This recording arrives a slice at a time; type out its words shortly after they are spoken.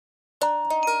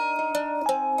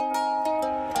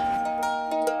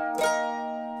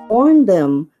warn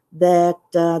them that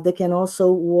they can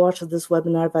also watch this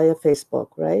webinar via Facebook,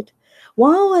 right?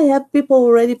 Wow, I have people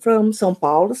already from São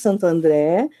Paulo, Santo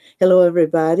André. Hello,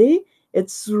 everybody.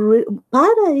 It's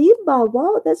Paraíba.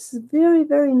 Wow, that's very,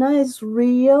 very nice.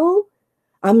 Rio,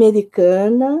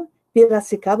 Americana,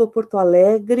 Piracicaba, Porto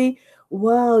Alegre.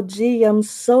 Wow, gee, I'm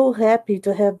so happy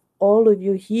to have all of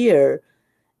you here.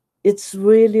 It's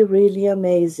really, really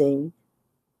amazing.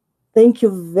 Thank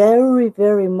you very,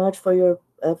 very much for your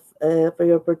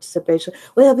participation.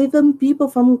 We have even people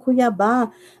from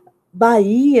Cuiabá,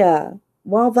 Bahia,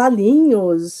 well,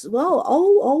 Valinhos, well,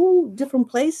 all different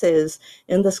places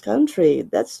in this country.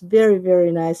 That's very,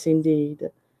 very nice indeed.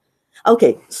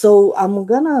 Okay, so I'm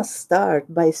gonna start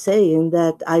by saying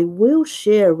that I will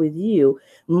share with you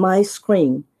my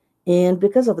screen. And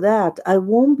because of that, I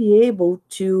won't be able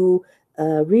to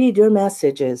read your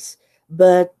messages.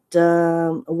 But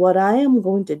what I am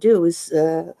going to do is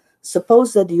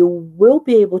suppose that you will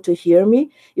be able to hear me.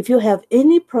 If you have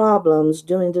any problems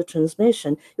during the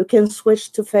transmission, you can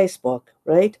switch to Facebook,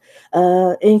 right?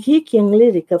 Henrique and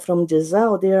Lírica from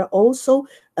Disal, they are also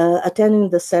attending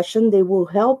the session. They will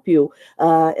help you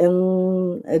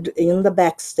in the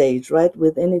backstage, right,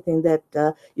 with anything that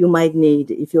you might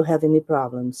need if you have any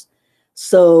problems.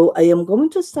 So I am going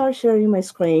to start sharing my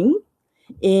screen.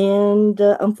 And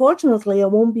unfortunately, I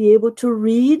won't be able to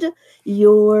read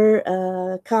your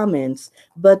comments.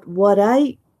 But what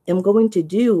I am going to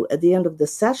do at the end of the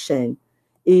session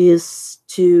is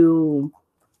to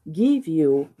give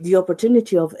you the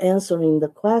opportunity of answering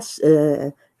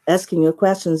the asking your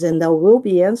questions, and I will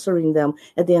be answering them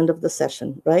at the end of the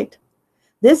session, right?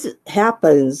 This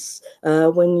happens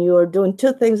when you're doing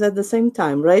two things at the same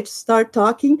time, right? Start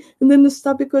talking and then you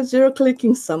stop because you're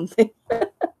clicking something.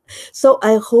 So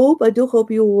I do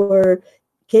hope you were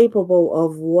capable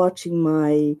of watching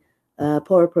my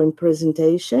PowerPoint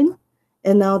presentation.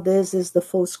 And now this is the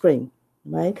full screen,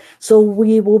 right? So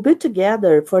we will be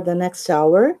together for the next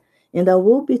hour, and I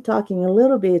will be talking a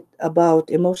little bit about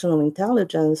emotional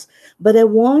intelligence, but I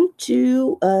want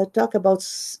to talk about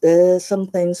some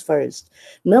things first.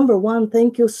 Number one,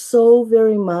 thank you so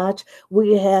very much.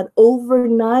 We had over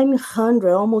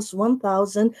 900, almost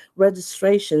 1,000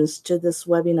 registrations to this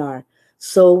webinar.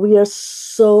 So we are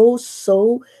so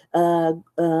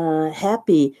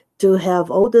happy to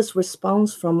have all this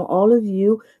response from all of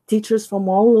you, teachers from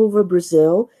all over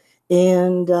Brazil.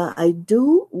 And I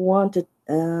do want to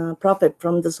profit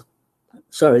from this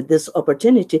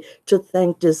opportunity to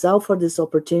thank Disal for this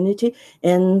opportunity,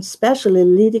 and especially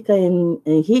Lírica and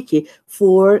Henrique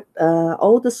for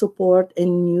all the support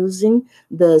in using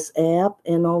this app,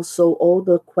 and also all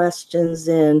the questions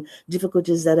and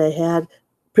difficulties that I had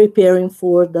preparing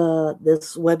for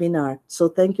this webinar. So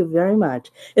thank you very much.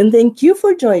 And thank you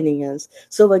for joining us.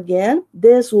 So again,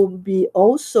 this will be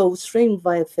also streamed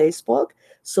via Facebook.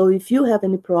 So if you have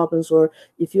any problems, or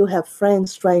if you have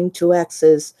friends trying to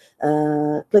access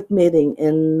Click Meeting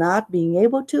and not being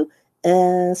able to,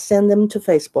 send them to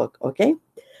Facebook, okay?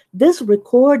 This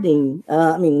recording,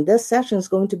 this session is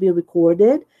going to be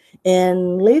recorded,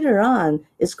 and later on,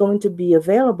 it's going to be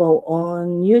available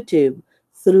on YouTube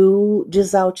through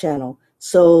Disal channel.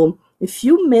 So if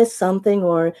you miss something,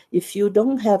 or if you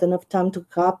don't have enough time to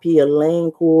copy a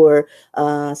link or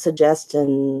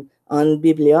suggestion on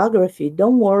bibliography,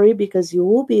 don't worry, because you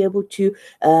will be able to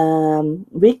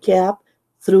recap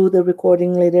through the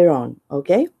recording later on,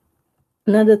 okay?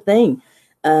 Another thing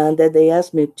that they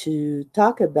asked me to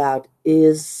talk about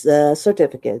is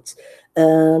certificates.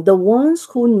 The ones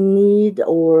who need,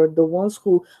 or the ones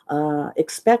who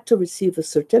expect to receive a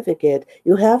certificate,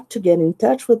 you have to get in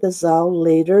touch with Disal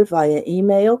later via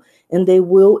email, and they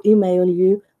will email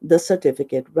you the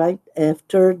certificate right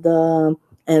after the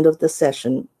end of the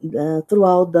session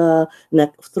throughout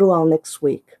next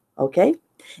week, okay?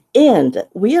 And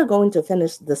we are going to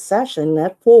finish the session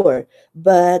at 4,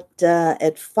 but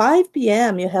at 5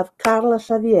 p.m. you have Carla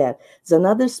Xavier. It's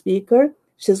another speaker.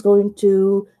 She's going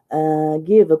to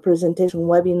give a presentation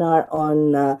webinar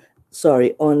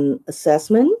on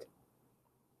assessment,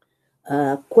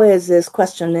 quizzes,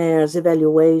 questionnaires,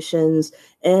 evaluations,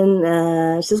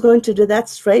 and she's going to do that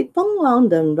straight from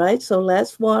London, right? So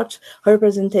let's watch her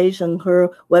presentation, her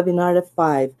webinar at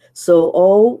 5. So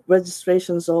all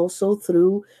registrations also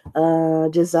through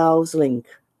Gisal's link,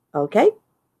 okay?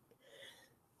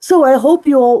 So I hope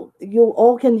you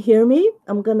all can hear me.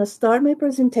 I'm gonna start my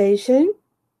presentation.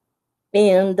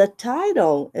 And the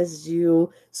title, as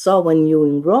you saw when you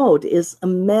enrolled, is A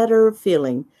Matter of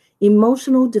Feeling,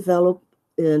 Emotional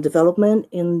Development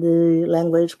in the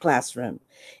Language Classroom.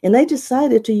 And I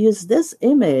decided to use this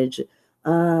image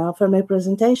for my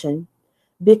presentation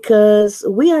because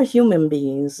we are human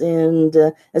beings, and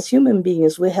as human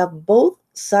beings, we have both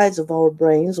sides of our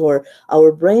brains, or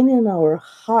our brain and our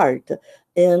heart,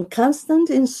 and constant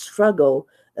in struggle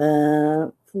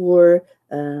for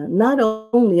not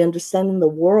only understanding the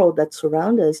world that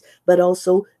surrounds us, but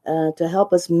also to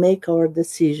help us make our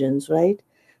decisions, right?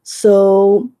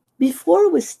 So before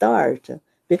we start,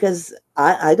 because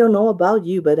I don't know about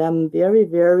you, but I'm very,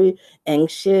 very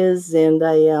anxious and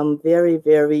I am very,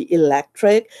 very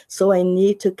electric. So I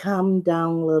need to calm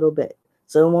down a little bit.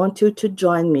 So I want you to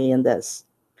join me in this.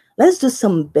 Let's do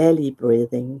some belly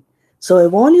breathing. So I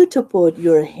want you to put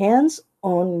your hands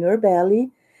on your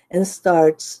belly and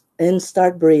start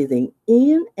breathing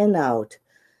in and out.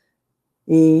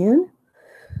 In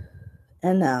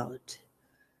and out.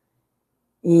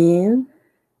 In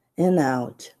and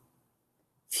out.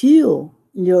 Feel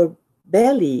your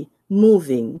belly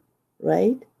moving,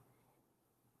 right?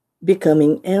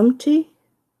 Becoming empty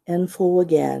and full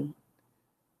again.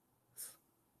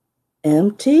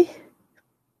 Empty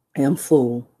and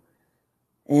full.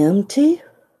 Empty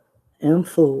and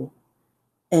full.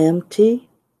 Empty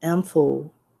and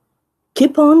full.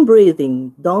 Keep on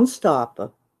breathing. Don't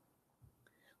stop.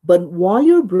 But while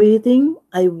you're breathing,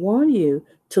 I want you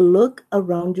to look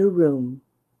around your room.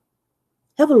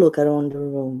 Have a look around your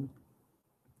room.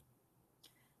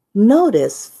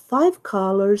 Notice 5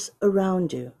 colors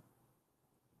around you.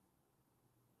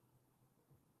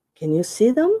 Can you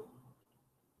see them?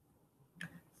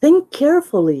 Think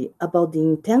carefully about the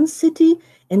intensity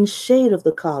and shade of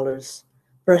the colors,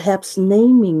 perhaps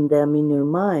naming them in your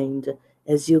mind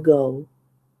as you go.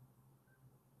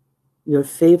 Your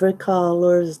favorite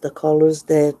colors, the colors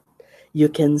that you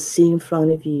can see in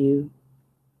front of you.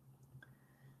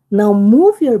 Now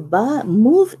move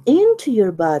into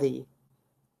your body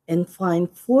and find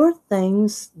 4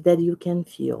 things that you can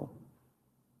feel.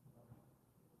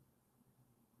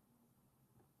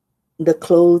 The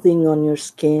clothing on your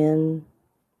skin.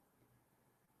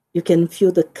 You can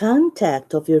feel the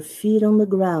contact of your feet on the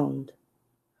ground,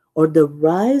 or the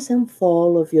rise and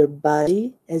fall of your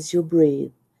body as you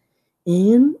breathe.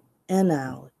 In and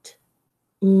out.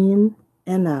 In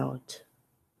and out.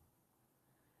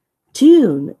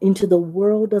 Tune into the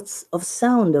world of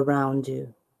sound around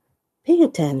you. Pay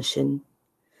attention.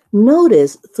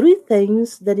 Notice 3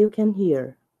 things that you can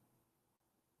hear.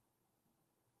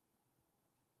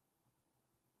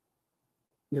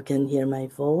 You can hear my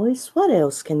voice. What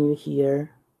else can you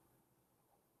hear?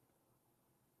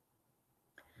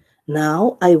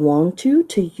 Now I want you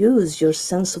to use your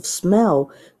sense of smell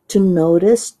to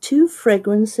notice 2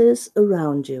 fragrances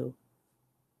around you.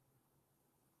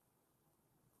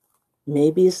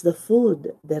 Maybe it's the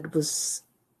food that was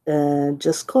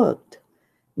just cooked.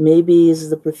 Maybe it's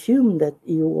the perfume that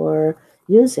you are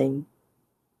using.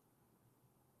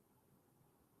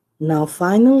 Now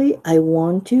finally, I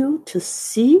want you to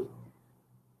see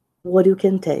what you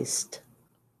can taste.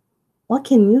 What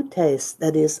can you taste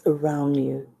that is around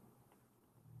you?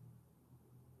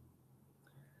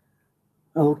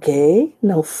 Okay,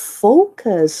 now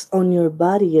focus on your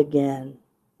body again.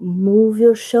 Move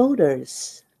your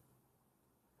shoulders.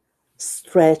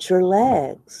 Stretch your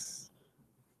legs.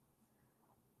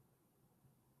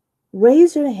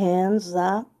 Raise your hands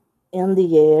up in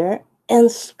the air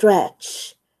and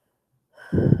stretch.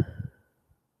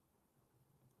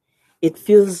 It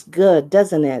feels good,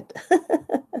 doesn't it?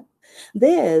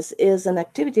 This is an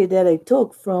activity that I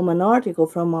took from an article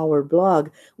from our blog,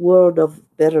 World of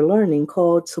Better Learning,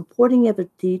 called Supporting Every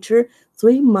Teacher,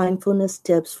 3 Mindfulness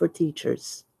Tips for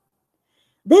Teachers.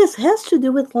 This has to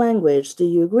do with language, do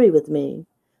you agree with me?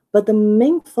 But the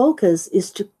main focus is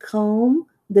to calm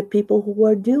the people who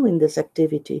are doing this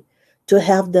activity, to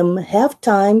have them have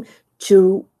time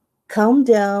to calm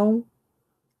down,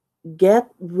 get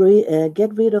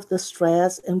rid of the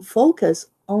stress and focus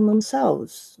on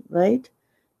themselves, right?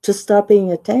 To start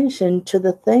paying attention to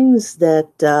the things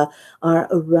that are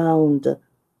around,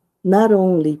 not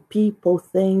only people,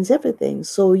 things, everything.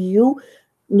 So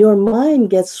your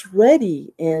mind gets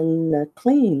ready and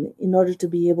clean in order to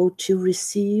be able to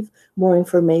receive more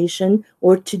information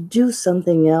or to do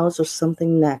something else or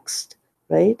something next,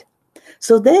 right?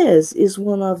 So this is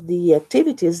one of the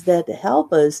activities that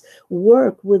help us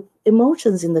work with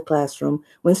emotions in the classroom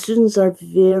when students are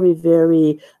very,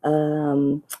 very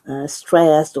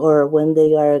stressed, or when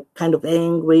they are kind of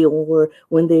angry, or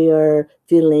when they are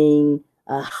feeling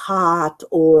hot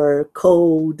or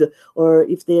cold, or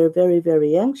if they are very,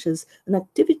 very anxious. An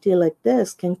activity like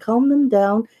this can calm them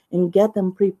down and get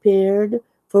them prepared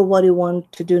for what you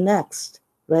want to do next,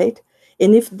 right?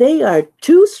 And if they are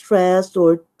too stressed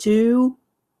or too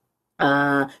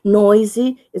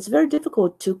noisy, it's very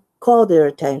difficult to call their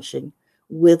attention.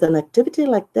 With an activity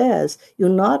like this, you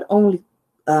will not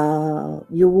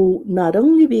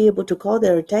only be able to call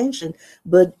their attention,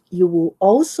 but you will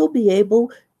also be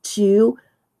able to,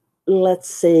 let's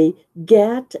say,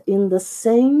 get in the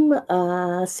same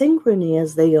synchrony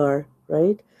as they are,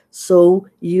 right? So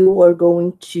you are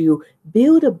going to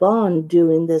build a bond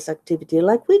during this activity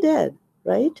like we did,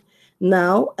 right?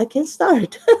 Now I can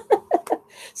start.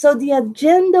 So the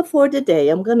agenda for today,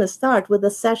 I'm going to start with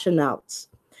the session outs.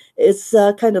 It's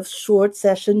a kind of short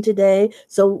session today.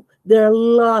 So there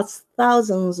are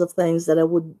thousands of things that I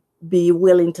would be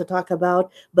willing to talk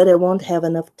about, but I won't have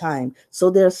enough time. So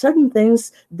there are certain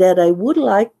things that I would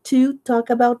like to talk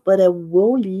about, but I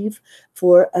will leave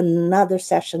for another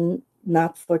session,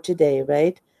 not for today,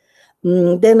 right?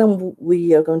 Then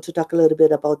we are going to talk a little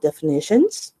bit about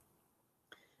definitions,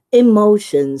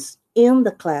 emotions in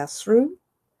the classroom.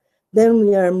 Then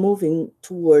we are moving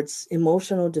towards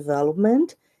emotional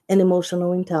development and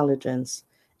emotional intelligence.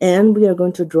 And we are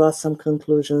going to draw some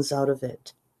conclusions out of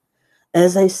it.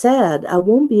 As I said, I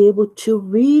won't be able to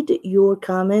read your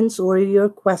comments or your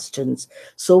questions.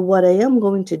 So what I am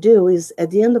going to do is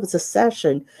at the end of the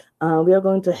session, we are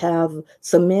going to have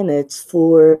some minutes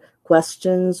for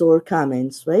questions or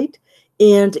comments, right?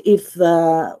 And if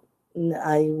I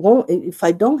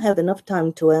don't have enough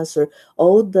time to answer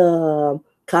all the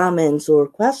comments or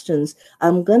questions,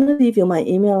 I'm going to leave you my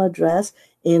email address,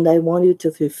 and I want you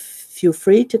to feel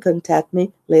free to contact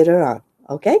me later on,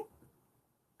 okay?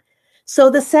 So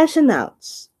the session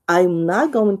outs. I'm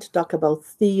not going to talk about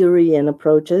theory and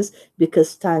approaches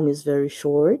because time is very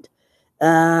short.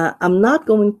 I'm not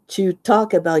going to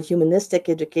talk about humanistic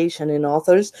education and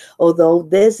authors, although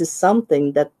this is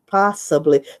something that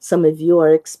possibly some of you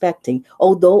are expecting.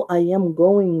 Although I am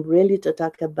going really to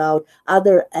talk about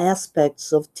other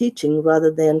aspects of teaching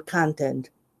rather than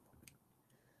content.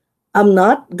 I'm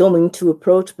not going to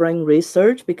approach brain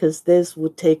research because this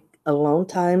would take a long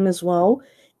time as well.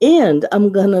 And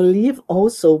I'm going to leave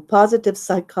also positive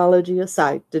psychology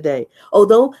aside today.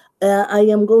 Although I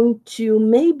am going to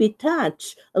maybe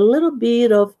touch a little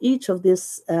bit of each of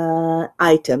these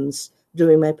items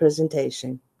during my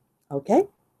presentation. Okay?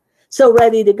 So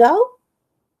ready to go?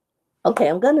 Okay,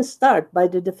 I'm going to start by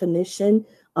the definition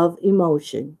of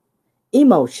emotion.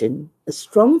 Emotion,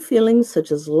 strong feelings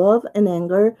such as love and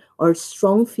anger, or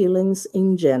strong feelings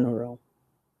in general.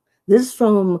 This is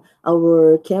from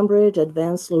our Cambridge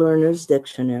Advanced Learners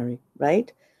Dictionary,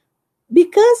 right?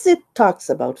 Because it talks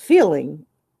about feeling,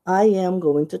 I am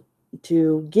going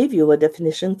to give you a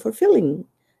definition for feeling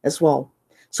as well.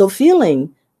 So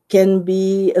feeling can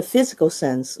be a physical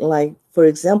sense, like, for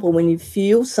example, when you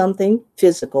feel something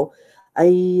physical.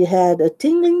 I had a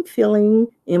tingling feeling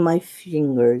in my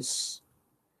fingers.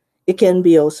 It can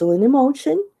be also an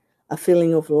emotion, a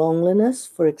feeling of loneliness,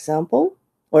 for example,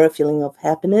 or a feeling of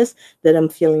happiness that I'm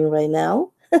feeling right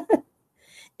now.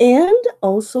 And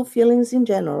also feelings in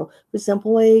general. For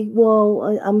example,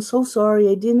 I'm so sorry,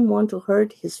 I didn't want to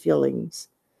hurt his feelings.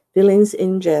 Feelings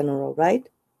in general, right?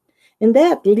 And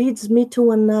that leads me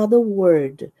to another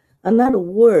word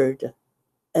that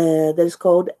is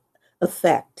called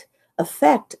affect.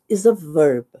 Affect is a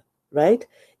verb, right?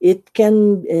 It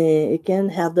can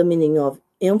have the meaning of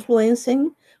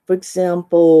influencing. For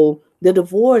example, the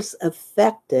divorce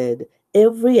affected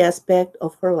every aspect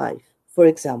of her life, for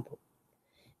example.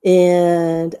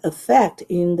 And affect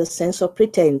in the sense of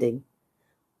pretending.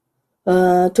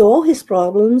 To all his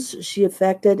problems, she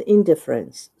affected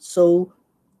indifference. So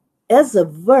as a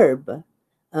verb,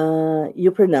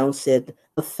 you pronounce it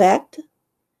affect,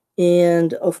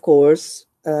 and of course,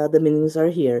 the meanings are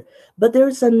here. But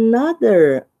there's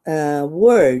another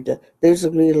word that's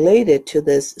related to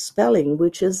this spelling,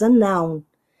 which is a noun.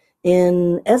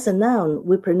 And as a noun,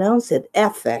 we pronounce it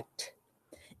affect.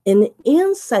 And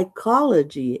in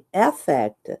psychology,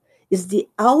 affect is the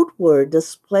outward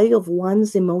display of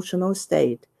one's emotional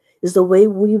state, is the way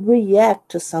we react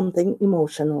to something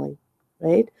emotionally,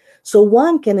 right? So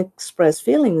one can express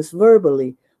feelings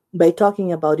verbally by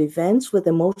talking about events with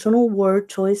emotional word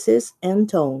choices and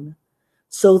tone.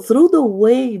 So through the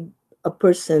way a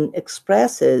person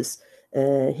expresses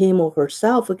him or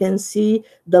herself, we can see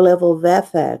the level of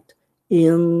affect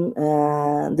in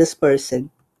this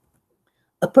person.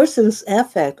 A person's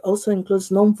affect also includes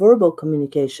nonverbal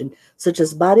communication, such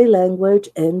as body language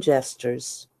and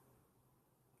gestures.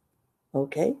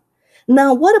 Okay?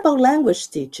 Now, what about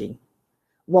language teaching?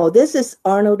 Well, this is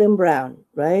Arnold and Brown,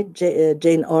 right?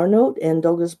 Jane Arnold and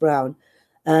Douglas Brown.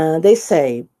 They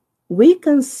say, we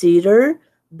consider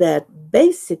that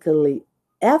basically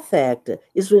affect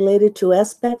is related to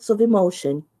aspects of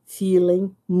emotion,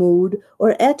 feeling, mood,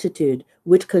 or attitude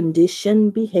which condition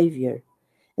behavior.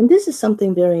 And this is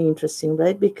something very interesting,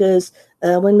 right? Because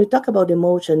when we talk about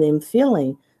emotion and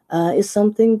feeling, is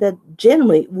something that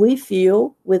generally we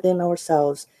feel within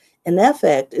ourselves. And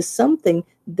affect is something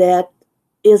that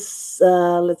is,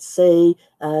 let's say,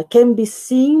 can be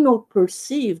seen or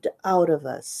perceived out of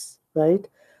us, right?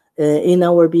 In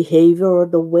our behavior or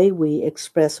the way we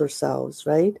express ourselves,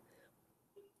 right?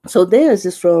 So this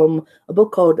is from a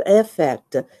book called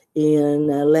Affect in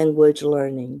Language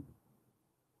Learning.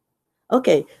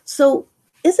 Okay, so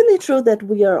isn't it true that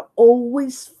we are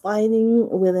always fighting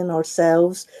within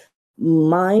ourselves,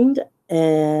 mind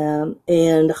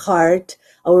and heart,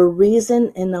 our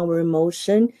reason and our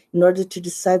emotion, in order to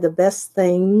decide the best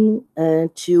thing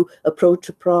to approach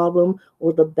a problem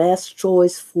or the best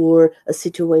choice for a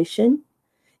situation?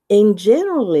 And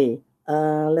generally,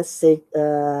 let's say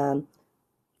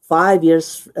 5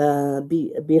 years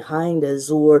behind us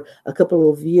or a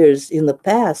couple of years in the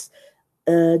past,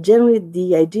 generally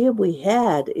the idea we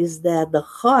had is that the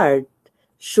heart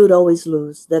should always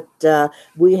lose, that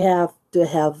we have to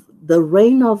have the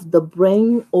reign of the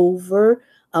brain over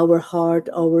our heart,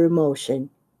 our emotion,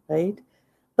 right?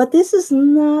 But this is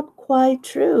not quite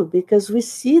true because we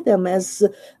see them as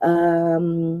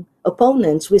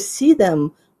opponents. We see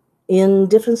them in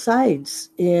different sides,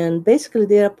 and basically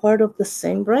they are part of the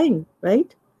same brain,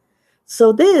 right?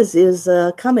 So this is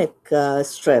a comic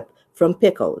strip from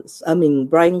Pickles. I mean,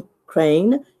 Brian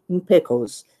Crane in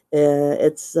Pickles.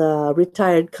 It's a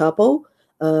retired couple,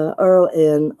 Earl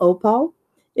and Opal,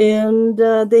 and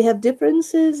they have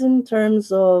differences in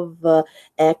terms of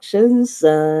actions,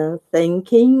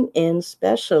 thinking, and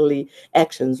especially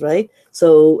actions, right?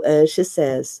 So she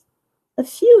says, a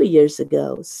few years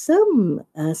ago,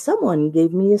 someone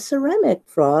gave me a ceramic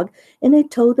frog, and I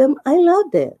told them I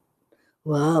loved it.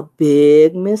 Wow,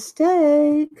 big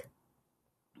mistake.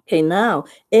 Okay, now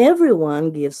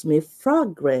everyone gives me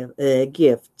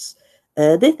gifts.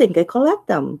 They think I collect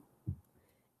them.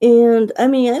 And I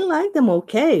mean, I like them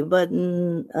okay, but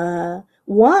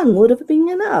one would have been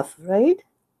enough, right?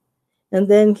 And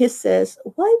then he says,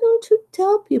 why don't you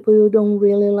tell people you don't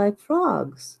really like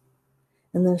frogs?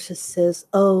 And then she says,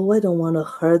 oh, I don't want to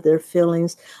hurt their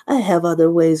feelings. I have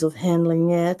other ways of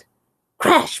handling it.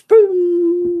 Crash,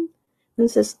 boom!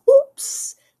 And says,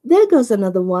 oops, there goes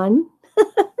another one.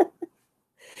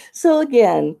 So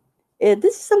again,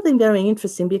 this is something very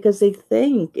interesting because they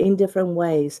think in different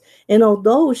ways. And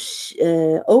although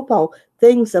Opal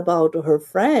thinks about her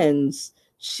friends,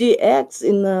 she acts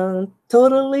in a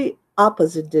totally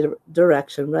opposite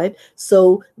direction, right?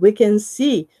 So we can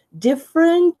see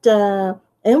different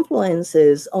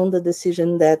influences on the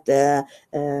decision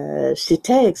that she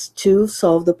takes to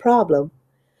solve the problem.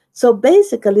 So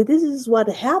basically, this is what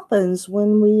happens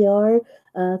when we are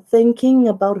thinking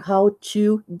about how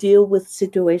to deal with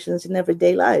situations in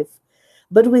everyday life.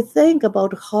 But we think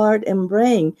about heart and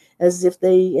brain as if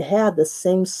they had the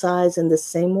same size and the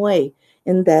same weight,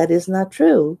 and that is not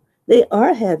true. They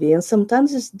are heavy, and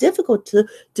sometimes it's difficult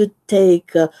to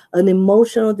take an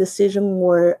emotional decision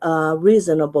or a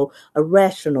reasonable, a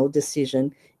rational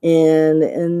decision. And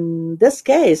in this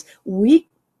case, we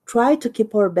try to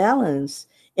keep our balance,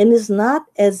 and it's not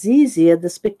as easy as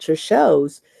this picture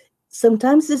shows.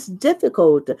 Sometimes it's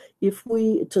difficult if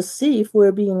we to see if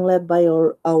we're being led by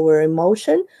our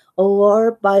emotion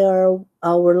or by our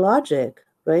logic,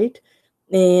 right?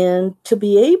 And to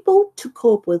be able to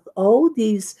cope with all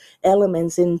these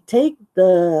elements and take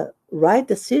the right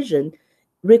decision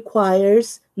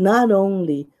requires not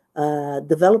only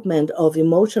development of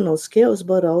emotional skills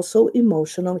but also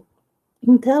emotional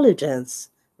intelligence,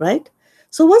 right?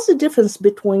 So, what's the difference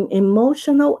between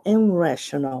emotional and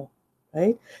rational,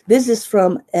 right? This is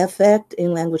from Affect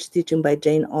in Language Teaching by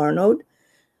Jane Arnold.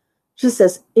 She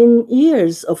says, in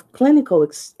years of clinical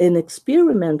and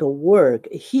experimental work,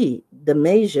 Antonio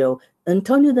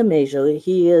Damasio,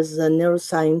 he is a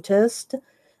neuroscientist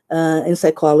and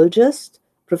psychologist,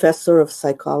 professor of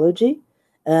psychology.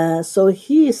 So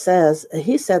he said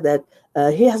that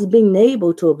he has been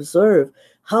able to observe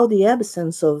how the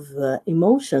absence of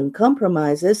emotion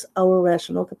compromises our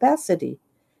rational capacity.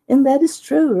 And that is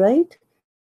true, right?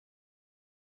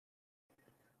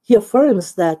 He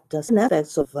affirms that certain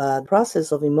aspects of the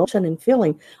process of emotion and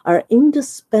feeling are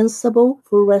indispensable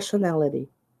for rationality.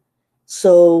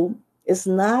 So it's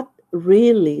not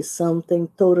really something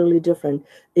totally different.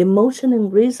 Emotion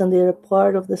and reason, they are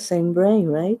part of the same brain,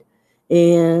 right?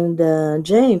 And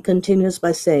Jane continues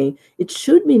by saying, it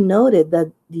should be noted that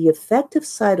the affective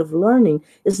side of learning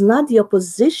is not the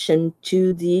opposition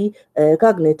to the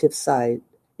cognitive side.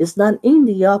 It's not in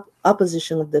the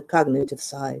opposition of the cognitive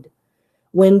side.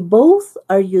 When both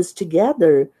are used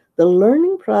together, the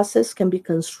learning process can be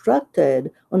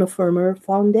constructed on a firmer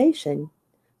foundation.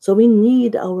 So we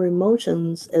need our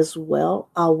emotions as well,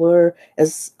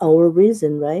 as our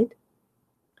reason, right?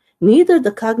 Neither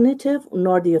the cognitive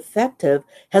nor the affective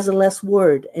has a last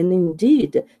word, and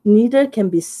indeed, neither can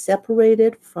be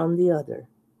separated from the other.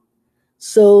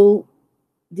 So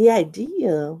the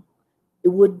idea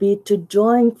would be to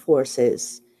join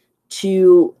forces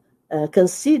to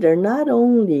consider not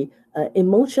only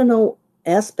emotional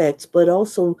aspects, but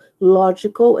also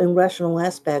logical and rational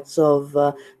aspects of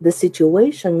the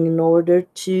situation in order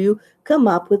to come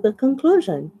up with a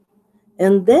conclusion.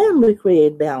 And then we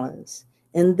create balance.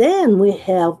 And then we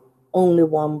have only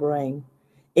one brain.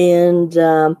 And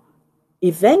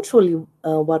eventually,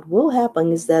 what will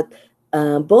happen is that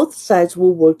both sides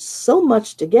will work so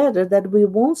much together that we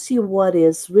won't see what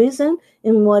is reason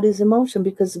and what is emotion,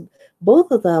 because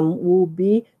both of them will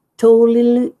be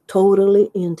totally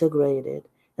integrated.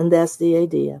 And that's the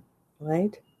idea,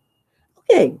 right?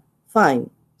 Okay, fine.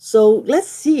 So let's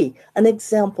see an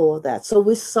example of that. So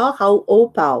we saw how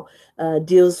Opal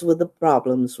deals with the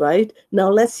problems, right? Now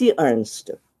let's see Ernst.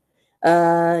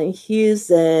 His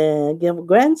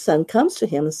grandson comes to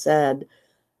him and said,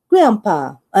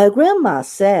 Grandma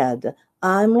said,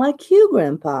 I'm like you,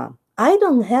 Grandpa. I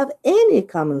don't have any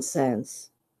common sense.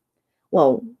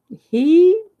 Well,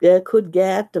 he could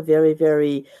get very,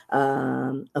 very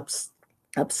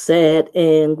upset,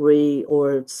 angry,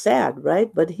 or sad,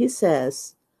 right? But he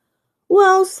says,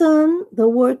 well, son, the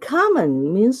word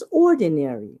common means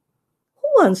ordinary. Who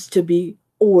wants to be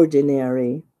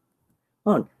ordinary?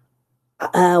 Oh,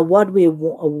 what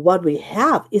we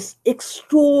have is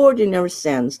extraordinary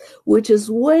sense, which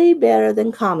is way better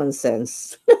than common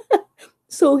sense.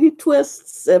 So he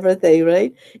twists everything,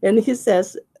 right? And he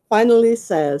finally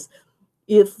says,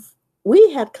 if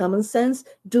we had common sense,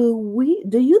 do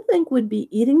you think we'd be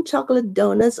eating chocolate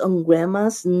donuts on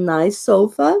grandma's nice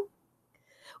sofa?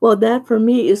 Well, that for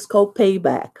me is called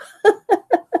payback.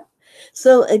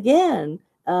 So again,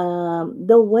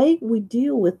 the way we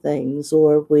deal with things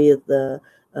or with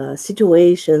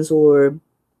situations or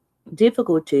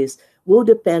difficulties will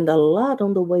depend a lot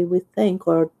on the way we think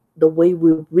or the way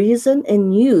we reason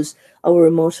and use our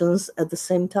emotions at the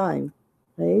same time,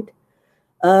 right?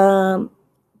 Um,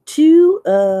 Two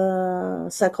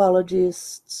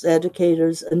psychologists,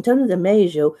 educators, Antonio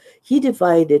Damasio, he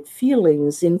divided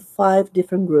feelings in 5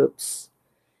 different groups.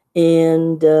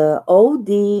 And all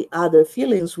the other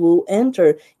feelings will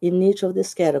enter in each of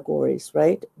these categories,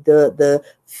 right? The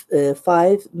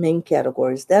 5 main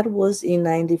categories. That was in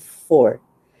 94.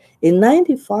 In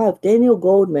 95, Daniel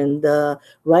Goldman, the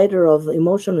writer of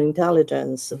Emotional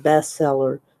Intelligence,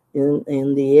 bestseller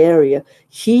in the area,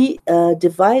 he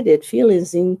divided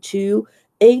feelings into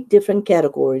 8 different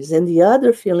categories, and the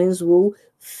other feelings will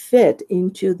fit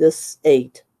into this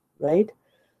 8, right?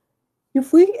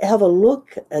 If we have a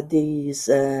look at these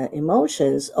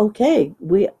emotions, okay,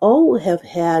 we all have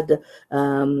had,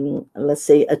 let's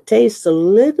say, a taste, a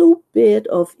little bit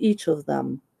of each of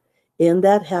them. And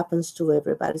that happens to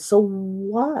everybody. So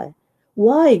why?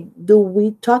 Why do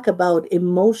we talk about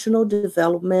emotional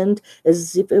development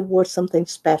as if it were something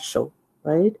special,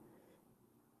 right?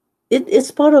 It's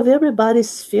part of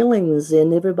everybody's feelings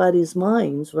and everybody's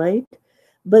minds, right?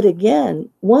 But again,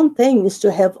 one thing is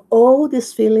to have all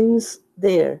these feelings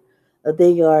there.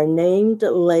 They are named,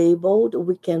 labeled,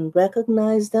 we can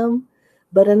recognize them.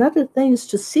 But another thing is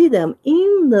to see them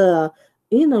in a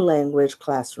language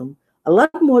classroom. A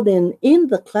lot more than in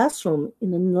the classroom,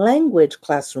 in a language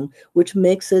classroom, which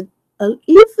makes it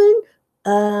even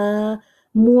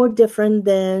more different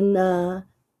than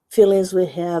feelings we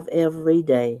have every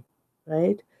day,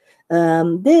 right?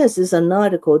 This is an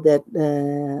article that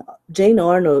Jane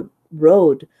Arnold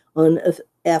wrote on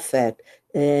affect.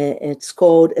 It's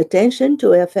called Attention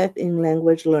to Affect in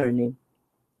Language Learning.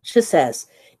 She says,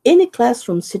 any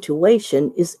classroom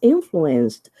situation is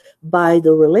influenced by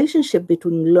the relationship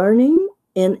between learning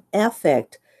and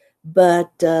affect.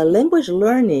 But language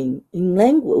learning,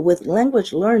 with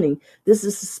language learning, this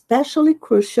is especially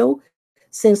crucial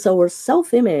since our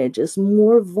self-image is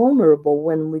more vulnerable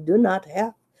when we do not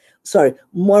have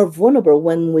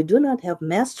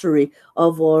mastery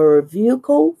of our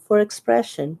vehicle for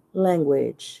expression,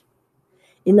 language.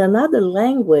 In another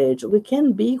language, we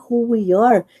can be who we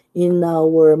are in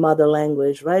our mother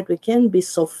language, right? We can be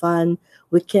so fun,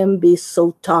 we can be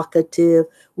so talkative,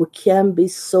 we can be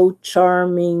so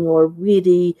charming or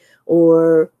witty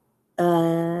or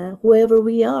whoever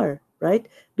we are, right?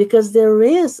 Because there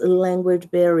is a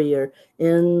language barrier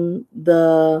in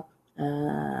the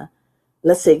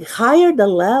let's say, higher the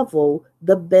level,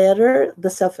 the better the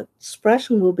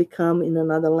self-expression will become in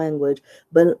another language.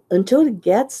 But until it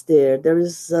gets there, there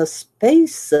is a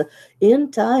space in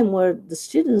time where the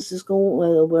students are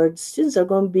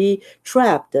going to be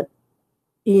trapped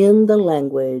in the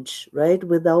language, right,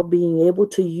 without being able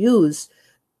to use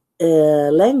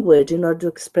language in order to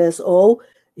express all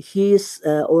his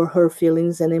or her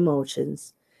feelings and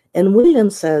emotions. And William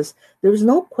says there is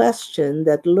no question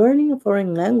that learning a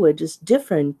foreign language is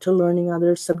different to learning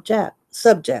other subjects.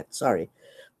 Sorry.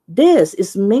 This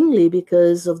is mainly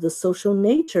because of the social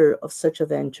nature of such a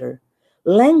venture.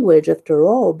 Language, after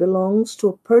all, belongs to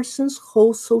a person's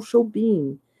whole social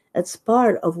being. It's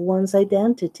part of one's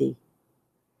identity.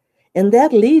 And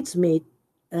that leads me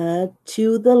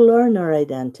to the learner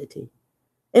identity.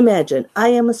 Imagine I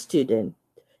am a student,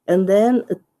 and then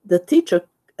the teacher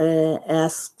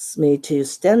asks me to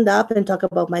stand up and talk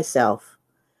about myself.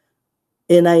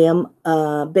 And I am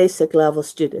a basic level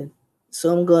student.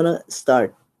 So I'm going to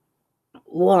start.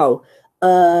 Wow.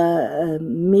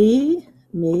 Me,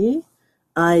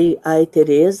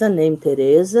 Tereza, named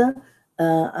Tereza.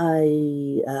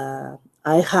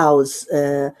 I house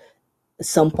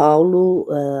São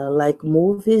Paulo, like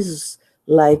movies,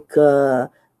 like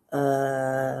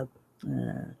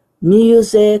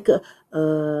music.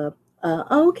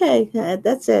 Okay,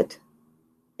 that's it.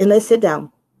 And I sit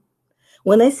down.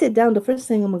 When I sit down, the first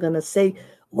thing I'm going to say,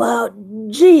 wow,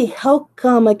 gee, how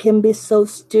come I can be so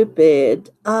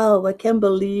stupid? Oh, I can't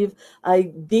believe I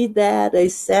did that. I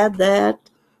said that.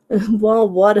 Wow,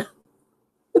 what?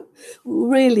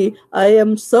 Really, I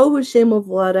am so ashamed of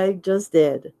what I just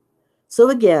did. So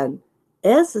again,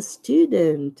 as a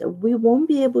student, we won't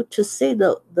be able to say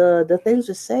the things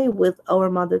we say with our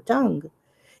mother tongue.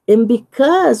 And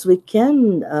because we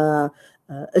can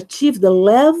achieve the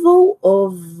level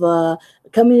of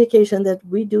communication that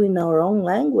we do in our own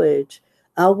language,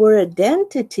 our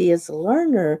identity as a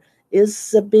learner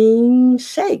is being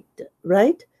shaped,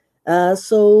 right?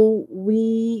 So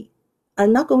we are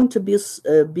not going to be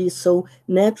so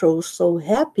natural, so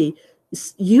happy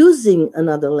using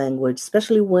another language,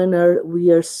 especially when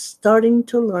we are starting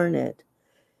to learn it.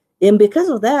 And because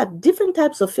of that, different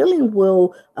types of feeling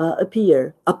will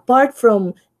appear. Apart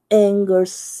from anger,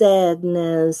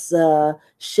 sadness,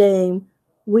 shame,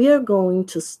 we are going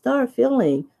to start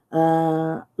feeling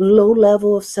low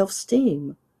level of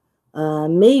self-esteem.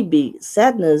 Maybe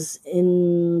sadness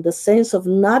in the sense of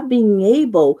not being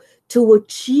able to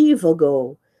achieve a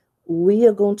goal. We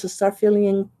are going to start feeling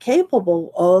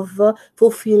incapable of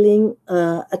fulfilling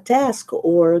a task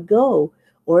or a goal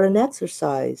or an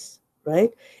exercise,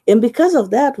 right? And because of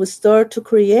that, we start to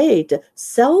create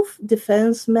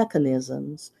self-defense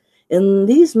mechanisms. And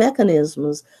these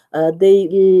mechanisms, they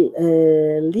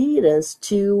lead us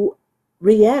to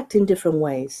react in different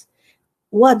ways.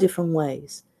 What different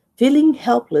ways? Feeling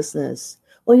helplessness.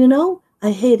 Well,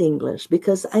 I hate English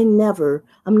because I'm never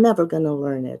going to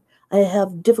learn it. I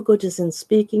have difficulties in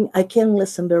speaking. I can't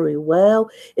listen very well.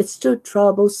 It's too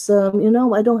troublesome.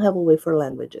 I don't have a way for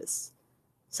languages.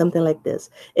 Something like this.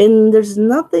 And there's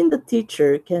nothing the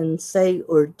teacher can say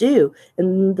or do.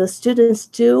 And the students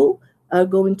still are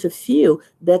going to feel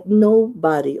that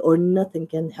nobody or nothing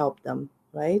can help them,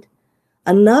 right?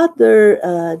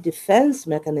 Another defense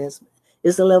mechanism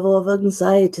is a level of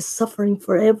anxiety, suffering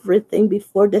for everything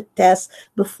before the test,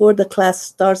 before the class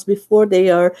starts, before they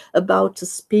are about to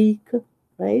speak,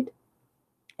 right?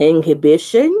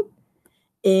 Inhibition,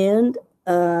 and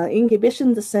inhibition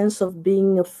in the sense of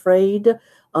being afraid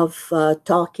of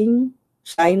talking,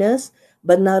 shyness,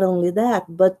 but not only that,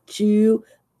 but to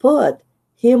put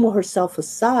him or herself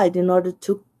aside in order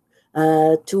to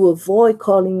avoid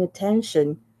calling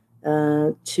attention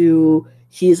to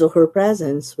his or her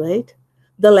presence, right?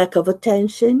 The lack of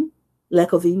attention,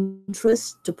 lack of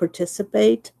interest to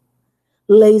participate,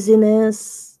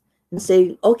 laziness, and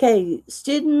say, okay,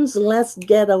 students, let's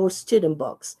get our student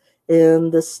books.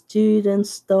 And the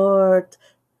students start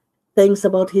things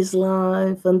about his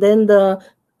life, and then the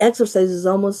exercise is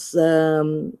almost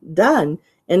done,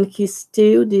 and he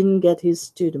still didn't get his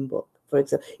student book, for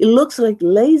example. It looks like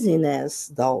laziness,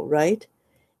 though, right?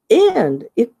 And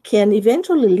it can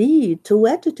eventually lead to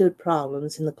attitude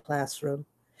problems in the classroom.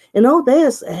 And all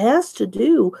this has to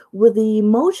do with the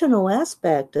emotional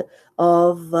aspect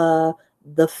of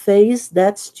the phase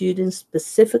that student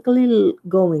specifically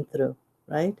going through,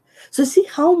 right? So see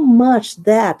how much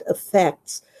that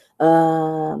affects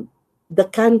the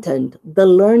content, the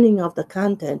learning of the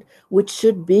content, which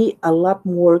should be a lot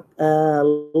more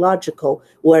logical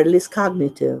or at least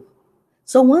cognitive.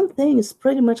 So one thing is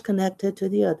pretty much connected to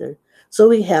the other. So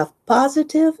we have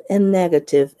positive and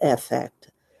negative affect.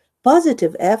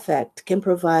 Positive affect can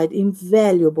provide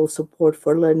invaluable support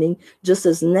for learning, just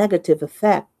as negative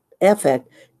affect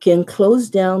can close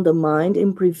down the mind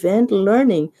and prevent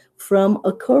learning from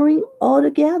occurring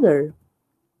altogether.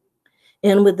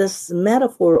 And with this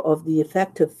metaphor of the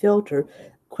effective filter,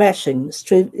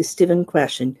 Stephen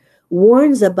Krashen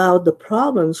warns about the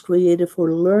problems created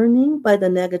for learning by the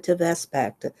negative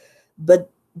aspect. But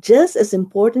just as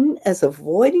important as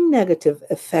avoiding negative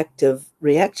affective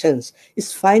reactions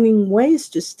is finding ways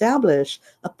to establish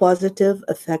a positive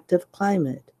affective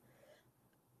climate.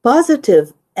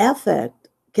 Positive affect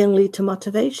can lead to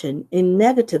motivation, and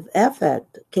negative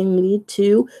affect can lead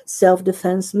to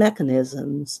self-defense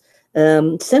mechanisms.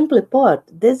 Simply put,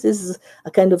 this is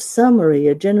a kind of summary,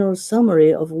 a general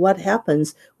summary of what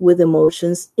happens with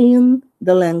emotions in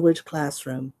the language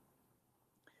classroom.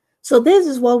 So this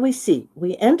is what we see.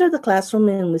 We enter the classroom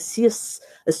and we see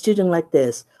a student like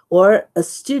this, or a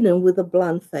student with a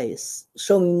blunt face,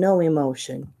 showing no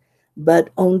emotion.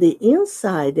 But on the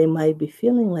inside, they might be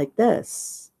feeling like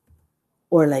this,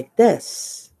 or like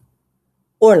this,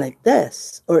 or like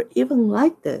this, or even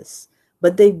like this.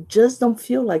 But they just don't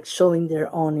feel like showing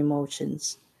their own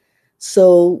emotions.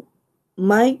 So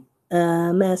my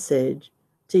message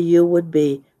to you would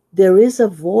be, there is a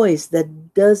voice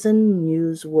that doesn't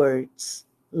use words.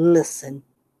 Listen,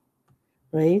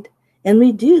 right? And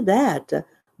we do that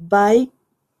by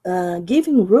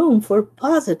giving room for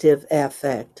positive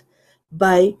affect,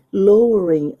 by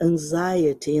lowering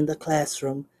anxiety in the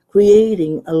classroom,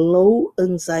 creating a low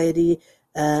anxiety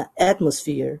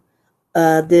atmosphere.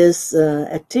 This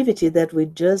activity that we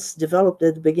just developed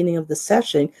at the beginning of the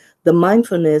session, the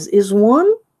mindfulness, is one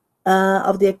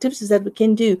of the activities that we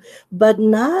can do. But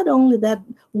not only that,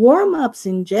 warm-ups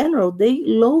in general, they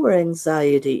lower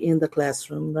anxiety in the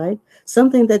classroom, right?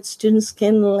 Something that students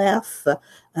can laugh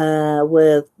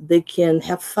with, they can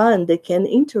have fun, they can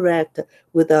interact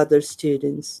with other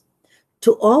students,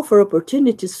 to offer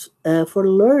opportunities for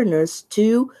learners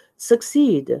to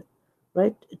succeed,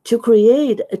 right? To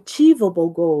create achievable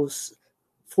goals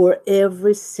for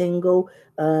every single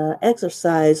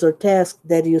exercise or task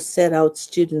that you set out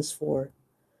students for.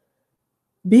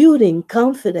 Building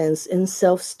confidence and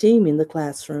self-esteem in the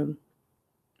classroom.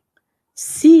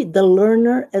 See the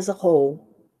learner as a whole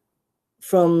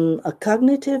from a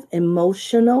cognitive,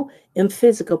 emotional, and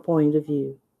physical point of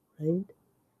view, right?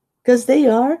 Because they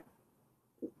are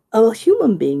a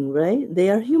human being, right? They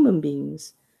are human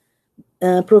beings.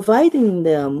 Providing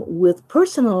them with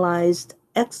personalized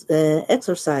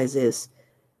exercises.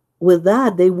 With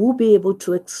that, they will be able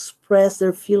to express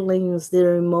their feelings,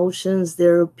 their emotions,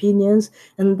 their opinions,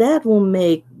 and that will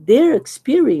make their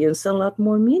experience a lot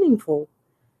more meaningful,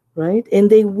 right? And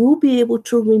they will be able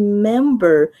to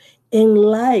remember and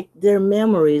like their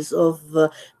memories of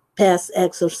past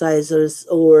exercises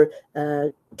or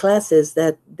classes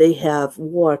that they have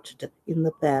watched in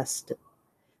the past.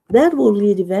 That will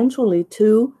lead eventually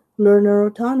to learner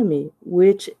autonomy,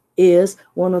 which is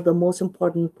one of the most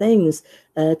important things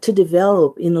to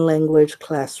develop in a language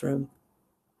classroom.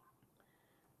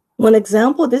 One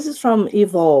example, this is from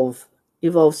Evolve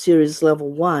Series Level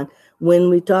 1, when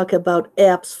we talk about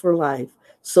apps for life.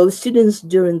 So students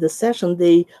during the session,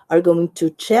 they are going to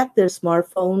check their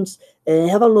smartphones and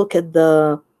have a look at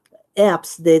the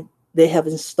apps that they have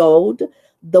installed,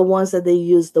 the ones that they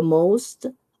use the most,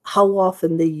 how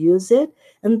often they use it,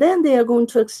 and then they are going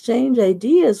to exchange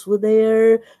ideas with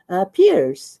their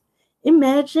peers.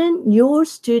 Imagine your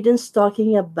students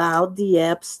talking about the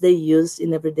apps they use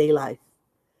in everyday life.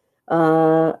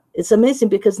 It's amazing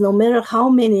because no matter how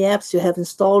many apps you have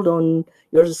installed on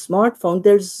your smartphone,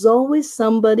 there's always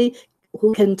somebody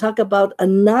who can talk about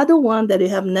another one that you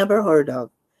have never heard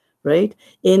of, right?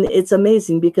 And it's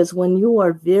amazing because when you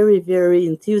are very, very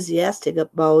enthusiastic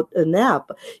about an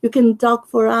app, you can talk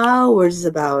for hours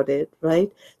about it, right?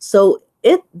 So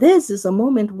this is a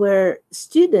moment where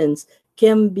students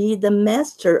can be the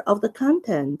master of the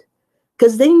content,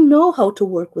 because they know how to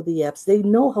work with the apps. They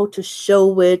know how to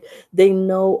show it. They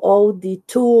know all the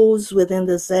tools within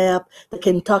this app that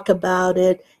can talk about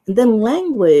it. And then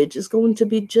language is going to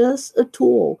be just a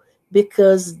tool,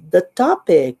 because the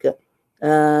topic,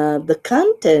 the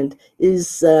content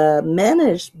is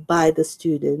managed by the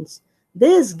students.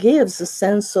 This gives a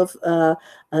sense of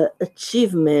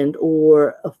achievement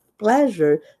or of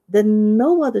pleasure that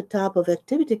no other type of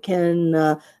activity can,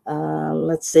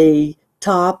 let's say,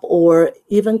 top or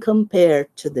even compare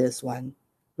to this one,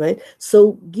 right?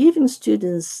 So giving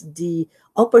students the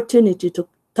opportunity to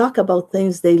talk about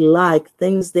things they like,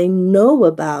 things they know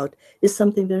about, is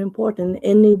something very important,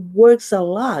 and it works a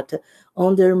lot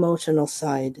on their emotional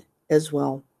side as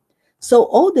well. So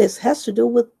all this has to do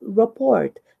with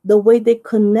rapport, the way they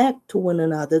connect to one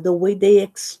another, the way they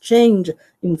exchange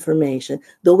information,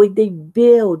 the way they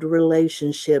build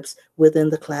relationships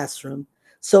within the classroom.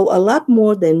 So a lot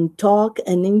more than talk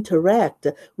and interact,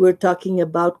 we're talking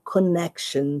about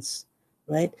connections,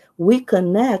 right? We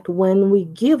connect when we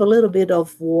give a little bit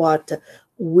of what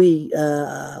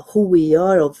who we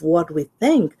are, of what we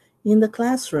think in the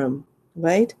classroom,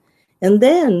 right? And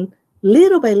then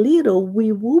little by little,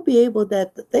 we will be able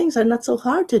that things are not so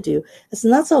hard to do. It's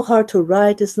not so hard to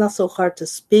write. It's not so hard to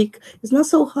speak. It's not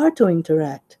so hard to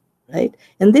interact, right?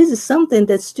 And this is something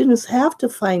that students have to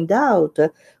find out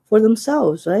for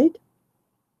themselves, right?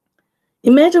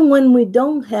 Imagine when we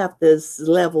don't have this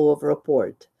level of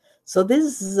rapport. So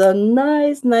this is a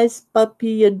nice, nice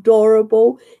puppy,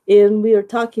 adorable, and we are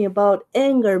talking about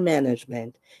anger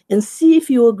management. And see if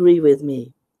you agree with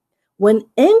me. When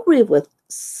angry with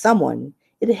someone,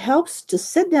 it helps to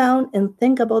sit down and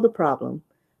think about the problem.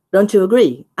 Don't you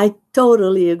agree? I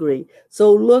totally agree.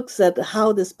 So looks at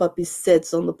how this puppy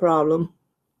sits on the problem.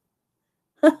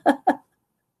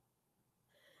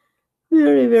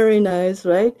 Very, very nice,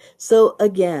 right? So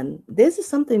again, this is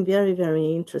something very,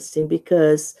 very interesting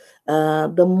because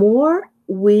the more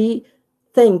we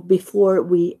think before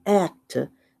we act,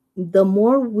 the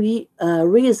more we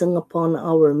reason upon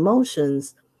our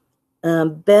emotions,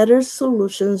 better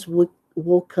solutions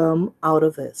will come out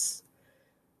of this.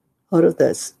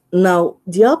 Now,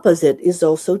 the opposite is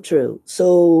also true.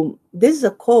 So this is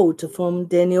a quote from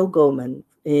Daniel Goleman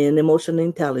in Emotional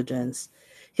Intelligence.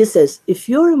 He says, if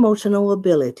your emotional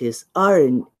abilities are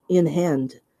in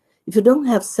hand, if you don't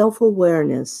have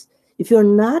self-awareness, if you're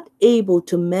not able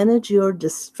to manage your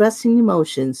distressing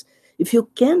emotions, if you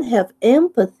can't have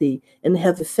empathy and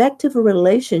have effective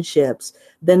relationships,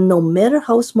 then no matter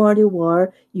how smart you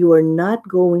are not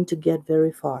going to get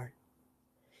very far.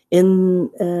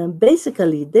 And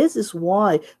basically, this is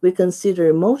why we consider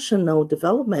emotional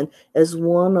development as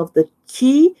one of the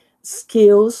key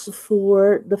skills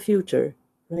for the future,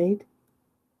 right?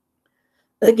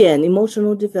 Again,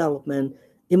 emotional development.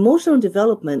 Emotional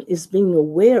development is being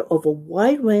aware of a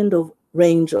wide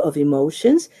range of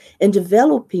emotions and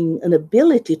developing an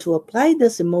ability to apply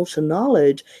this emotional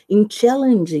knowledge in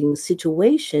challenging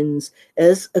situations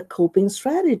as a coping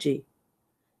strategy.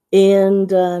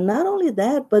 And not only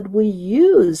that, but we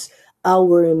use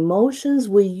our emotions,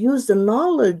 we use the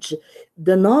knowledge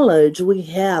we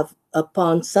have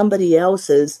upon somebody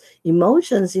else's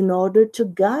emotions in order to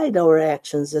guide our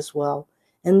actions as well.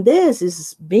 And this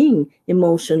is being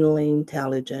emotionally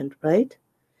intelligent, right?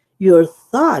 Your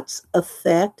thoughts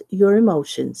affect your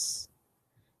emotions.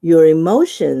 Your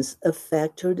emotions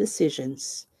affect your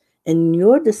decisions, and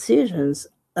your decisions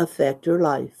affect your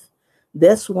life.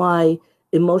 That's why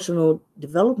emotional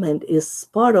development is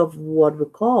part of what we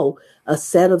call a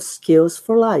set of skills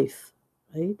for life,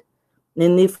 right?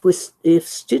 And if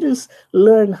students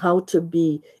learn how to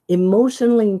be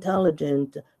emotionally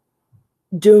intelligent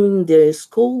during their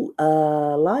school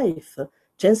life,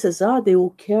 chances are they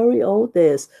will carry all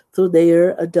this through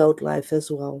their adult life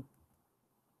as well,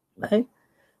 right?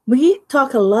 We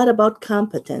talk a lot about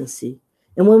competency.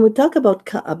 And when we talk about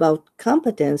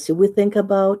competency, we think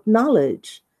about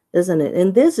knowledge, isn't it?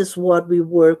 And this is what we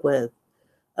work with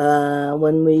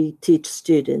when we teach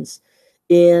students.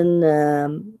 In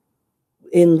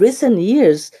recent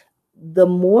years, the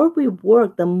more we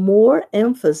work, the more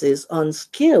emphasis on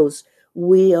skills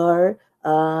we are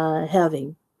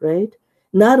having, right?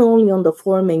 Not only on the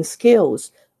four main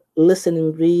skills,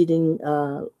 listening, reading,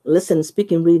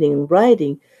 speaking, reading, and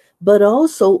writing, but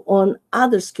also on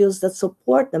other skills that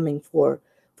support the main four.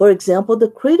 For example, the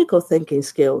critical thinking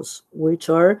skills, which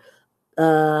are,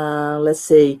 let's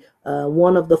say,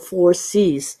 one of the four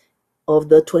C's of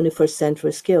the 21st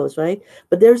century skills, right?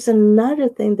 But there's another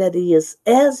thing that is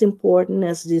as important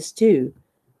as these two,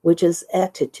 which is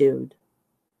attitude.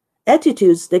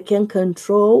 Attitudes that can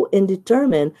control and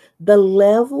determine the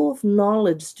level of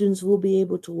knowledge students will be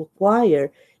able to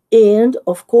acquire, and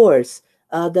of course,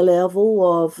 the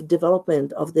level of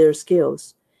development of their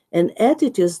skills. And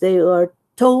attitudes, they are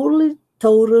totally,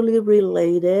 totally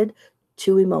related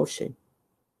to emotion.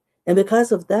 And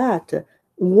because of that,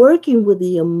 working with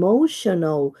the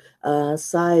emotional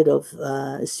side of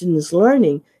students'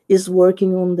 learning is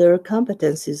working on their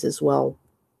competencies as well,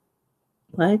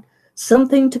 right?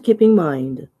 Something to keep in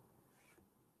mind.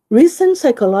 Recent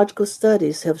psychological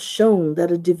studies have shown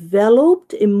that a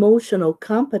developed emotional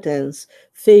competence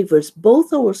favors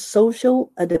both our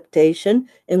social adaptation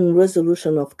and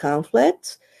resolution of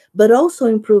conflicts, but also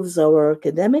improves our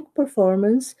academic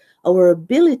performance, our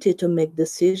ability to make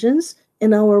decisions,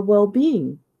 and our well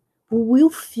being. We will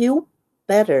feel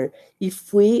better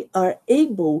if we are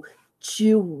able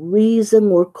to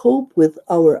reason or cope with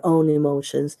our own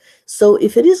emotions. So,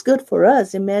 if it is good for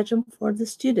us, imagine for the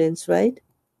students, right?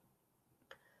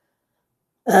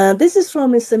 This is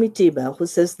from Ms. Samitiba, who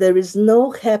says there is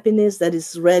no happiness that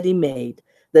is ready-made,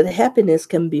 that happiness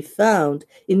can be found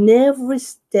in every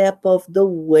step of the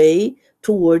way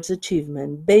towards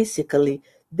achievement. Basically,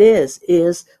 this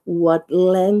is what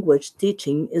language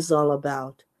teaching is all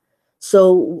about.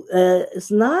 So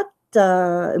it's not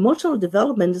emotional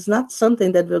development is not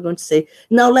something that we're going to say,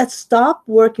 now let's stop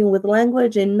working with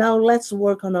language and now let's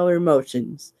work on our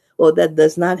emotions. Well, that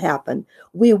does not happen.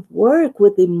 We work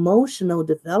with emotional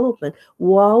development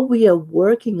while we are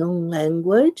working on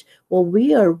language, while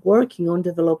we are working on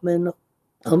development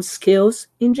of skills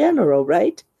in general,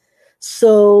 right?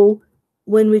 So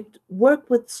when we work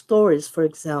with stories, for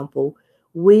example,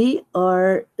 we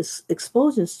are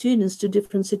exposing students to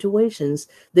different situations.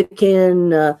 They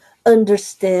can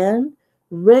understand,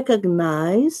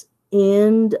 recognize,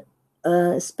 and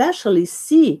especially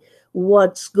see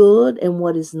what's good and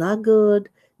what is not good.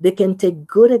 They can take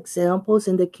good examples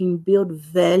and they can build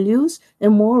values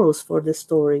and morals for the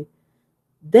story.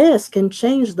 This can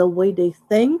change the way they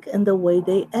think and the way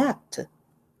they act,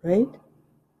 right?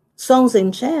 Songs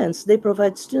and chants, they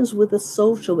provide students with a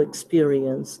social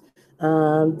experience,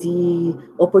 the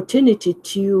opportunity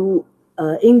to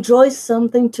enjoy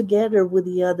something together with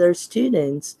the other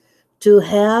students, to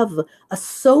have a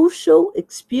social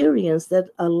experience that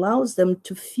allows them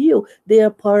to feel they are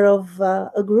part of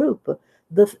a group,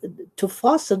 the, to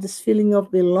foster this feeling of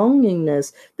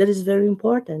belongingness that is very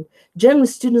important. Generally,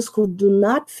 students who do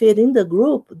not fit in the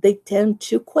group, they tend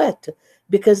to quit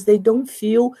because they don't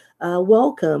feel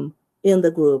welcome in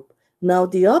the group. Now,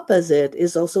 the opposite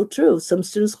is also true. Some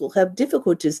students who have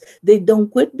difficulties, they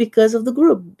don't quit because of the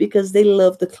group, because they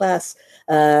love the class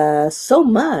so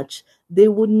much, they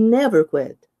would never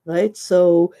quit, right?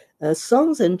 So,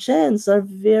 songs and chants are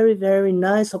very, very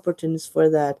nice opportunities for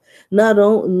that.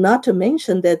 Not to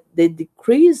mention that they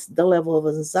decrease the level of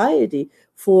anxiety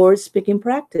for speaking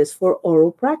practice, for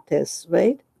oral practice,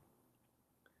 right?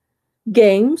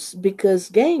 Games, because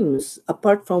games,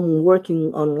 apart from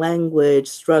working on language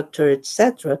structure,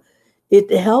 etc., it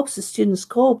helps the students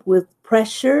cope with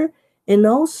pressure and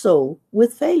also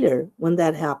with failure when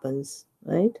that happens,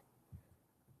 right?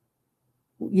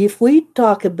 If we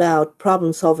talk about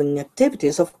problem solving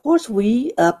activities, of course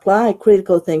we apply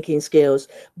critical thinking skills,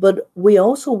 but we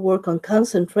also work on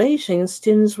concentration and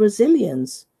students'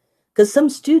 resilience. Because some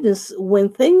students, when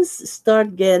things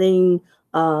start getting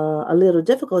a little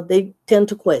difficult, they tend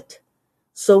to quit.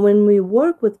 So when we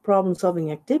work with problem solving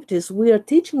activities, we are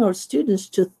teaching our students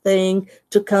to think,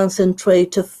 to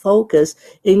concentrate, to focus,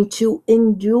 and to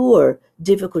endure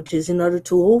difficulties in order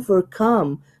to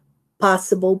overcome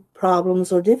possible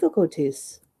problems or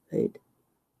difficulties, right?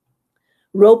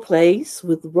 Role plays,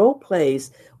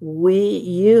 we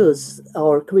use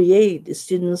or create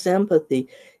students' empathy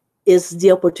is the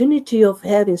opportunity of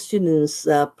having students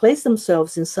place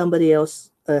themselves in somebody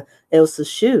else's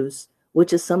shoes,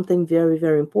 which is something very,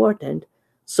 very important.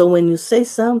 So when you say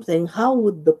something, how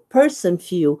would the person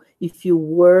feel if you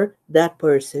were that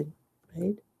person,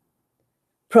 right?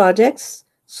 Projects,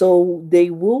 so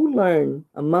they will learn,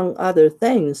 among other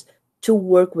things, to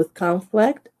work with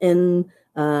conflict and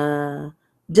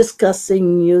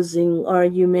discussing using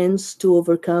arguments to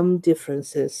overcome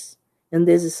differences. And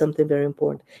this is something very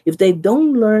important. If they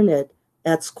don't learn it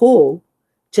at school,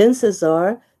 chances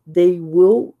are they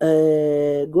will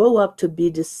grow up to be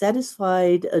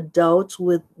dissatisfied adults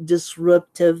with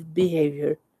disruptive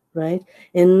behavior, right?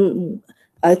 And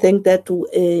I think that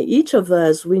each of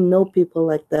us, we know people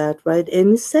like that, right?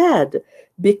 And it's sad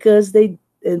because they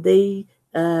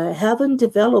haven't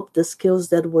developed the skills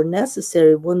that were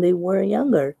necessary when they were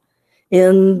younger.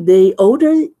 And the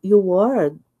older you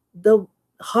are, the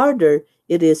harder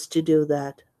it is to do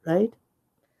that, right?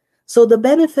 So the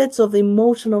benefits of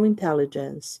emotional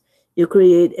intelligence: you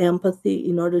create empathy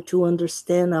in order to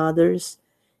understand others.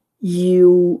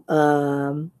 You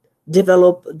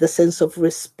develop the sense of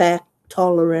respect,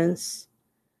 tolerance,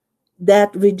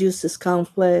 that reduces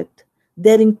conflict,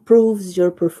 that improves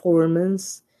your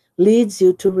performance, leads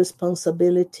you to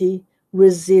responsibility,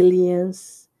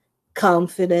 resilience,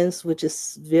 confidence, which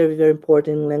is very, very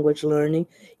important in language learning.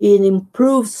 It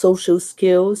improves social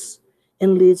skills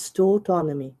and leads to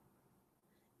autonomy.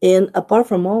 And apart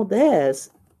from all this,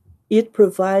 it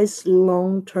provides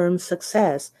long-term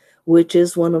success, which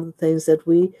is one of the things that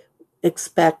we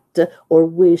expect or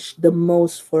wish the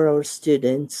most for our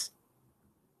students.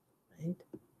 Right?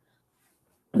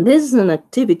 This is an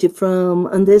activity from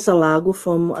Andresa Lago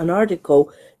from an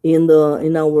article in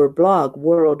our blog,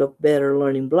 World of Better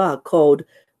Learning blog, called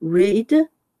Read,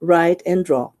 Write, and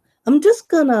Draw. I'm just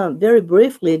gonna very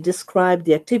briefly describe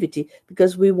the activity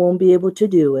because we won't be able to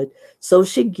do it. So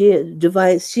she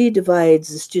divides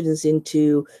the students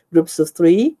into groups of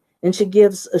 3, and she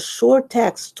gives a short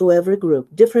text to every group,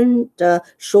 different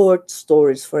short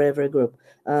stories for every group,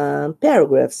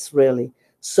 paragraphs really.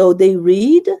 So they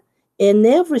read, and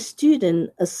every student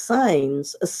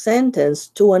assigns a sentence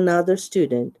to another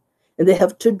student, and they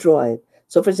have to draw it.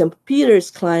 So, for example, Peter is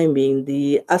climbing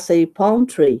the acai palm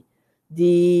tree.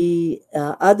 The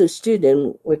other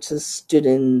student, which is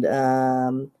student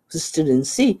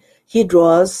C, he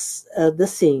draws the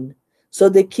scene. So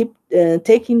they keep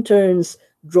taking turns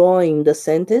drawing the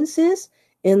sentences,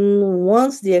 and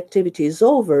once the activity is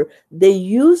over, they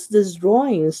use these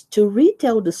drawings to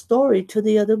retell the story to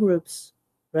the other groups,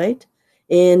 right?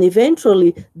 And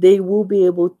eventually, they will be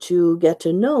able to get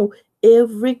to know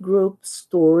every group's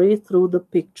story through the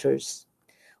pictures.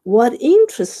 What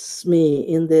interests me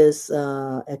in this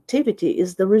activity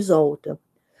is the result.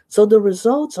 So the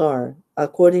results are,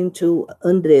 according to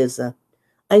Andresa,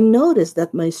 I noticed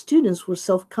that my students were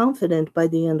self-confident by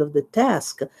the end of the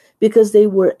task because they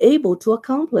were able to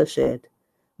accomplish it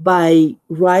by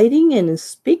writing and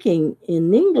speaking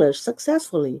in English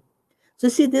successfully. So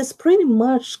see, this pretty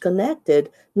much connected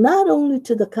not only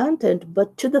to the content,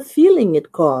 but to the feeling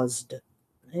it caused,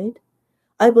 right?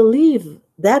 I believe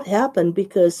that happened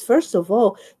because, first of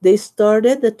all, they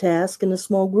started the task in a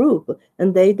small group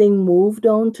and they moved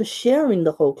on to sharing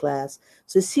the whole class.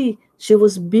 So, see, she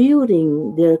was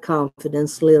building their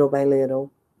confidence little by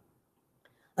little.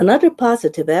 Another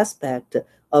positive aspect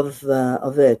of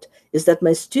it is that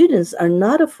my students are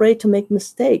not afraid to make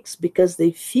mistakes because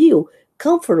they feel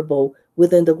comfortable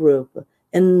within the group.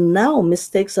 And now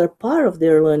mistakes are part of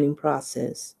their learning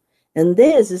process. And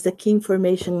this is the key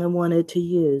information I wanted to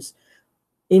use.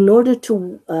 In order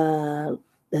to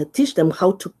teach them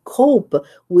how to cope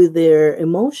with their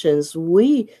emotions,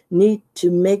 we need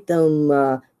to make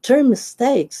them turn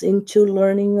mistakes into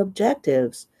learning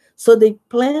objectives. So they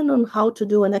plan on how to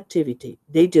do an activity.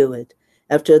 They do it.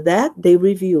 After that, they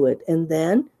review it. And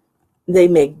then they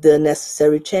make the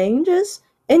necessary changes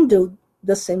and do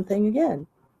the same thing again.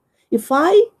 If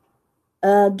I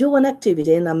do an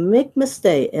activity and I make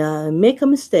a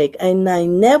mistake and I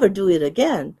never do it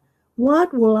again,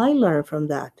 what will I learn from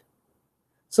that?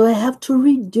 So I have to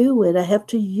redo it. I have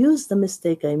to use the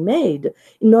mistake I made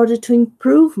in order to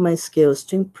improve my skills,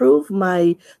 to improve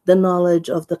the knowledge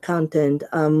of the content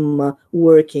I'm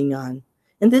working on.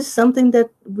 And this is something that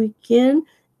we can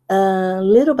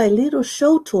little by little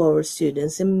show to our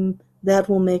students, and that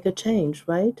will make a change,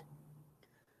 right?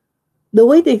 The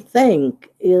way they think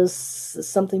is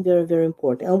something very, very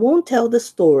important. I won't tell the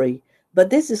story, but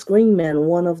this is Greenman,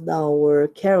 one of our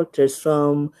characters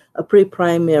from a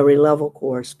pre-primary level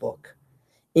course book.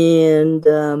 And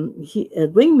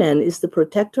Greenman is the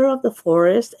protector of the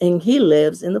forest, and he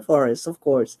lives in the forest, of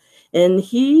course. And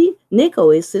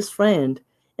Nico is his friend.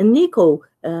 And Nico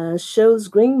shows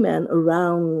Greenman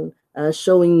around,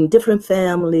 showing different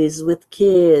families with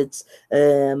kids,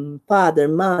 father,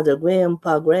 mother,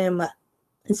 grandpa, grandma,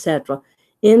 etc.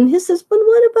 And he says, but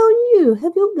what about you?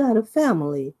 Have you got a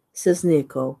family? Says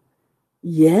Nico.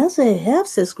 Yes, I have,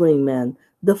 says Greenman.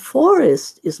 The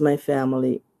forest is my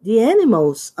family. The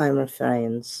animals are my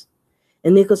friends.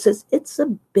 And Nico says, it's a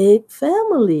big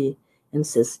family. And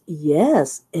says,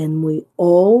 yes, and we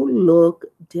all look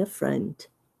different.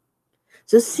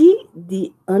 So see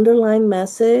the underlying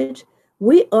message?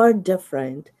 We are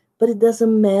different, but it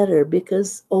doesn't matter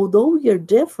because although we are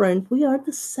different, we are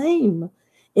the same.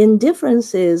 In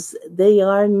differences, they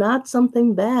are not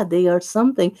something bad. They are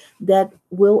something that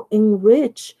will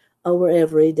enrich our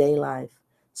everyday life.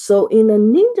 So in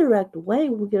an indirect way,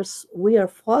 we are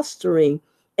fostering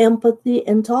empathy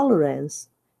and tolerance.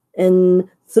 And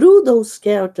through those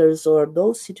characters or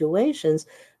those situations,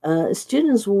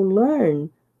 students will learn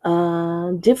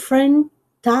different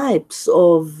types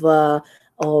of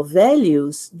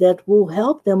values that will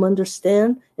help them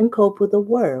understand and cope with the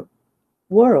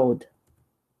world.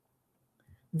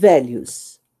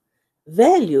 Values.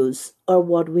 Values are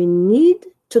what we need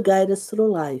to guide us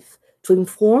through life, to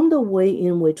inform the way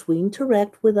in which we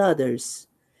interact with others.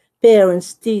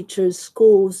 Parents, teachers,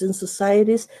 schools, and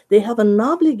societies, they have an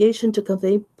obligation to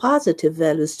convey positive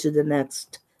values to the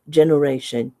next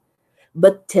generation.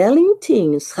 But telling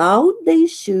teens how they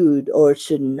should or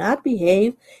should not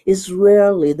behave is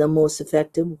rarely the most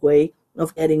effective way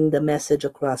of getting the message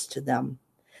across to them.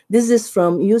 This is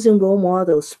from Using Role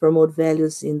Models to Promote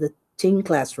Values in the Teen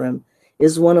Classroom,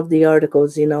 is one of the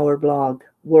articles in our blog,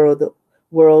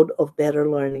 World of Better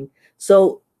Learning.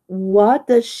 So what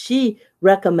does she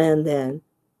recommend then?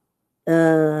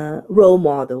 Role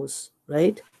models,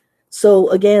 right? So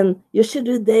again, you should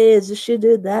do this, you should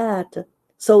do that.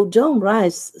 So John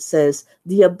Rice says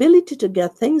the ability to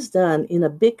get things done in a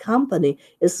big company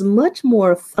is much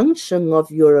more a function of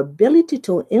your ability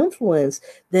to influence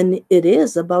than it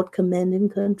is about command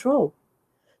and control.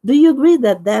 Do you agree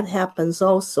that that happens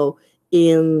also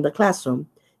in the classroom?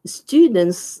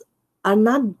 Students are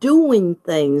not doing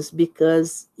things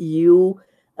because you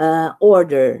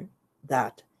order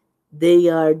that. They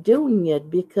are doing it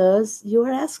because you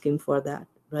are asking for that,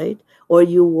 right? Or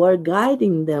you are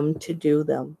guiding them to do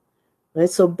them, right?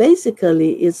 So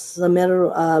basically, it's a matter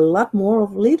a lot more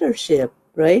of leadership,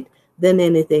 right, than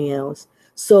anything else.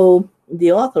 So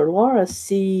the author Laura,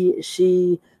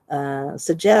 she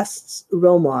suggests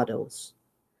role models.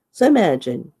 So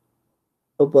imagine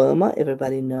Obama,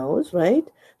 everybody knows, right?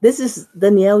 This is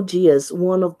Daniel Diaz,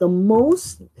 one of the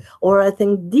most, or I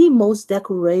think the most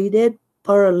decorated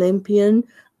Paralympian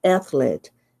athlete.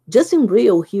 Just in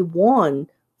Rio, he won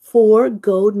 4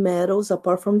 gold medals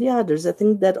apart from the others. I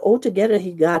think that altogether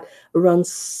he got around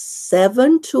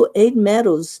 7 to 8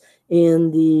 medals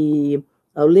in the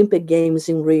Olympic Games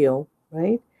in Rio,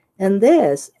 right? And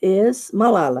this is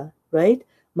Malala, right?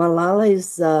 Malala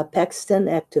is a Pakistan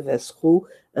activist who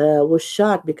was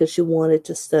shot because she wanted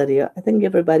to study. I think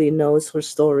everybody knows her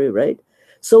story, right?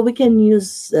 So we can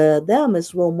use them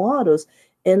as role models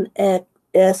and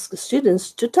ask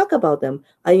students to talk about them.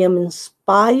 I am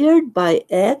inspired by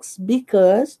X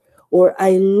because, or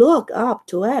I look up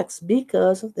to X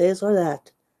because of this or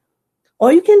that.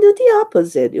 Or you can do the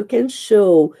opposite. You can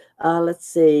show, let's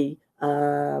say,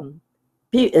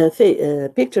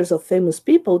 pictures of famous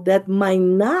people that might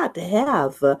not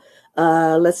have,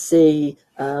 let's say,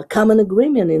 common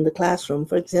agreement in the classroom.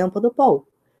 For example, the Pope.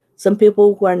 Some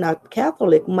people who are not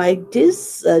Catholic might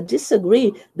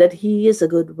disagree that he is a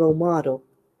good role model.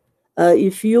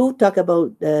 If you talk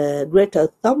about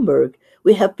Greta Thunberg,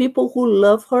 we have people who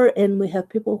love her and we have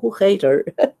people who hate her.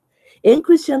 And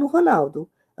Cristiano Ronaldo,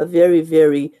 a very,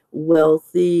 very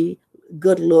wealthy,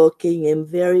 good looking, and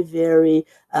very, very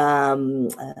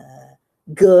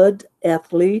good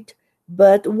athlete.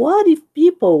 But what if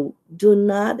people do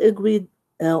not agree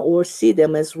or see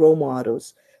them as role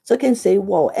models? So I can say,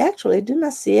 well, actually, I do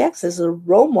not see X as a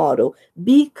role model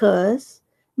because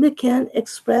they can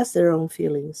express their own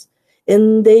feelings.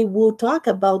 And they will talk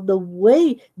about the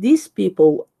way these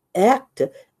people act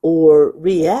or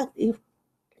react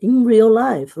in real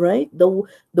life, right? The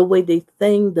way they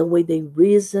think, the way they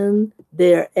reason,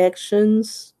 their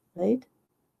actions, right?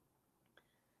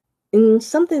 And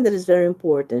something that is very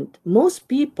important, most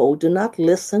people do not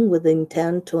listen with the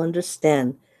intent to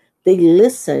understand. They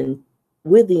listen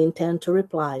with the intent to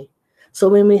reply. So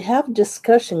when we have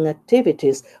discussion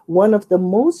activities, one of the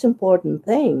most important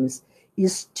things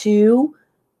is to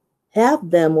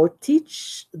have them or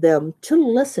teach them to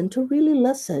listen, to really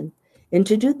listen. And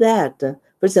to do that,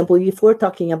 for example, if we're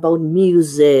talking about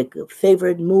music,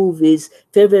 favorite movies,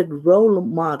 favorite role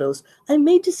models, I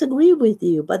may disagree with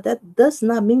you, but that does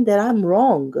not mean that I'm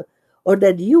wrong or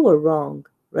that you are wrong,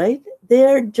 right?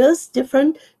 They're just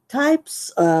different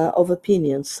types of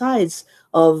opinions, sides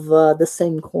of the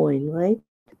same coin, right?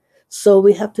 So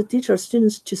we have to teach our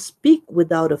students to speak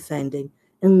without offending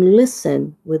and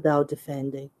listen without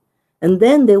defending. And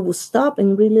then they will stop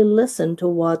and really listen to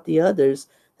what the others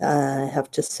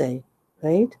have to say,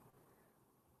 right?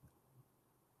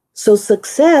 So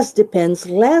success depends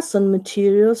less on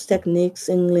materials, techniques,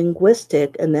 and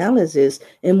linguistic analysis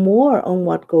and more on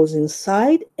what goes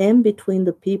inside and between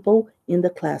the people in the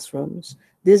classrooms.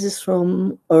 This is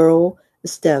from Earl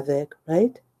Stavik,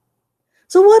 right?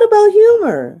 So what about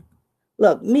humor?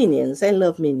 Look, minions, I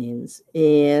love minions.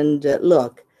 And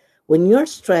look, when you're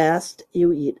stressed,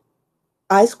 you eat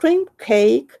ice cream,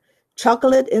 cake,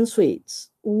 chocolate, and sweets.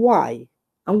 Why?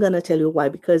 I'm going to tell you why,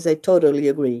 because I totally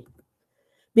agree.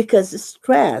 Because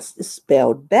stress is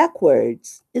spelled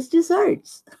backwards is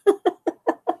desserts.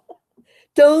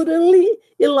 Totally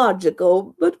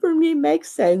illogical, but for me makes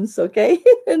sense, okay?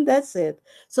 And that's it.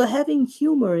 So having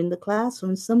humor in the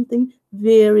classroom is something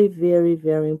very, very,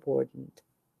 very important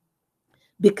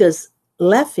because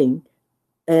laughing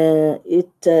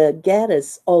it get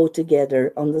us all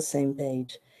together on the same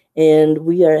page, and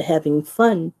we are having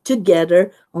fun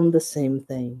together on the same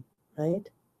thing, right?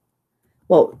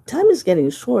 Well, time is getting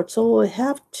short, so I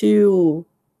have to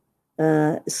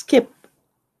skip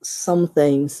some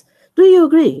things. Do you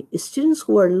agree? Students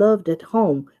who are loved at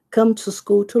home come to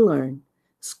school to learn.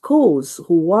 Schools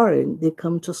who aren't, they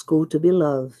come to school to be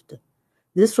loved.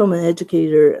 This from an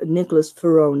educator, Nicholas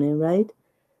Ferroni, right?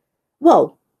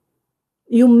 Well,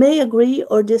 you may agree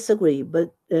or disagree,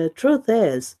 but truth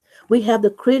is, we have the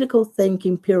critical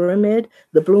thinking pyramid,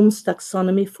 the Bloom's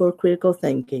taxonomy for critical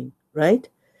thinking, right?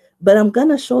 But I'm going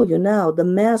to show you now the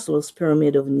Maslow's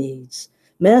pyramid of needs.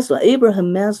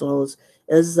 Abraham Maslow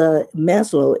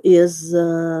is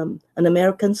an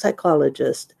American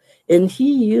psychologist, and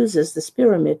he uses this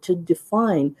pyramid to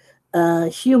define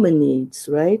human needs,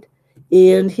 right?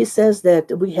 And he says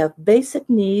that we have basic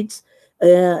needs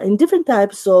in different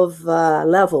types of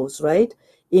levels, right?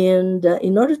 And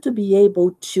in order to be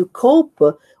able to cope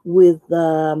with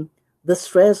the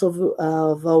stress of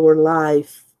our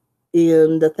life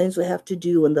and the things we have to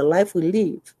do and the life we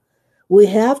live, we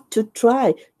have to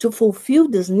try to fulfill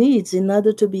these needs in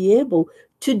order to be able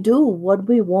to do what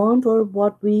we want or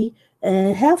what we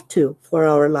have to for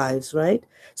our lives, right?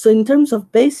 So, in terms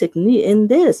of basic need, and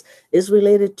this is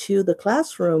related to the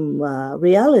classroom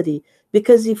reality,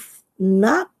 because if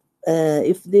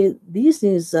these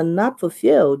needs are not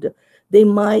fulfilled, they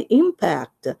might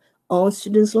impact on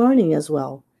students' learning as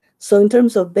well. So, in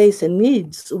terms of basic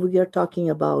needs, we are talking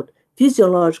about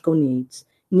physiological needs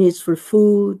for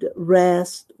food,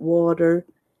 rest, water,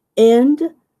 and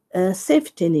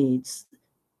safety needs.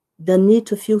 The need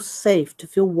to feel safe, to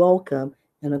feel welcome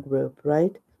in a group,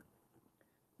 right?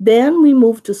 Then we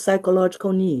move to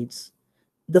psychological needs,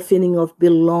 the feeling of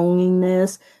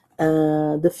belongingness,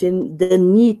 the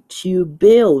need to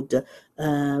build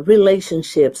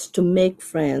relationships, to make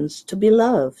friends, to be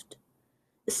loved.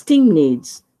 Esteem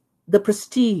needs, the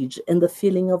prestige and the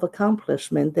feeling of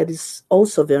accomplishment that is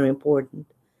also very important.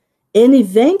 And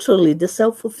eventually the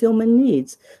self-fulfillment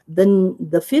needs,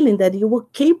 the feeling that you are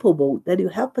capable, that you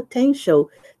have potential,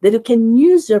 that you can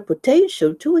use your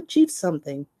potential to achieve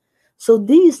something. So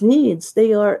these needs,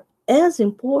 they are as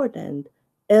important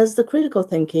as the critical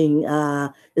thinking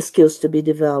skills to be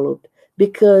developed,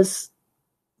 because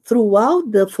throughout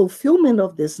the fulfillment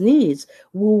of these needs,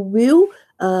 we will,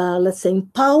 let's say,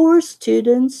 empower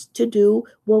students to do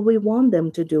what we want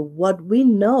them to do, what we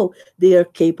know they are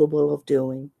capable of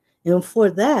doing. And for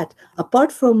that,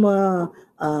 apart from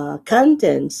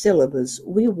content syllabus,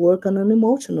 we work on an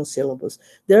emotional syllabus.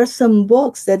 There are some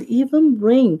books that even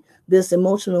bring this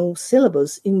emotional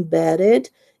syllabus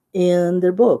embedded in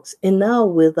their books. And now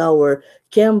with our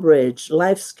Cambridge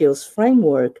Life Skills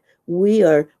Framework, we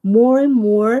are more and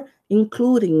more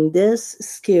including these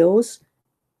skills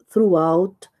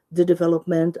throughout the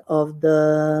development of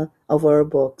our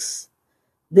books.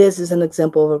 This is an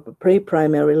example of a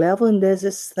pre-primary level, and this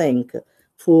is Think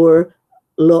for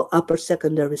upper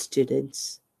secondary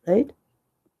students, right?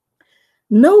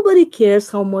 Nobody cares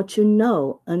how much you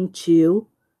know until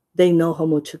they know how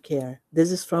much you care. This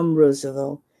is from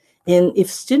Roosevelt. And if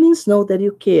students know that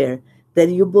you care, that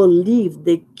you believe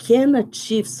they can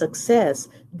achieve success,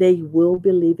 they will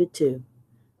believe it too.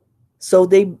 So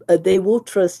they will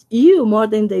trust you more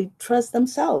than they trust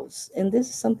themselves. And this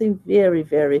is something very,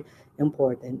 very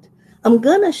important. I'm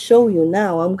going to show you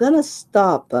now. I'm going to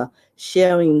stop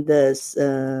sharing this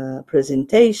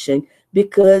presentation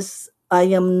because I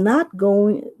am not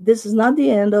going, this is not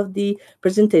the end of the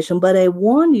presentation, but I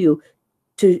want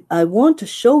to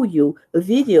show you a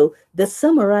video that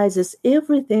summarizes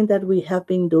everything that we have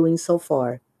been doing so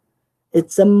far.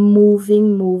 It's a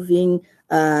moving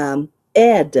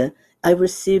ad I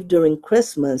received during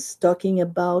Christmas talking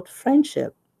about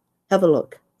friendship. Have a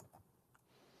look.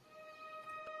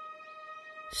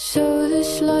 So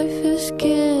this life has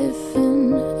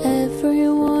given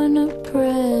everyone a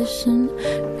present,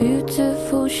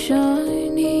 beautiful,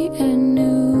 shiny and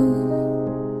new.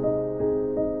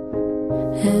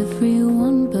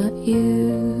 Everyone but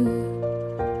you.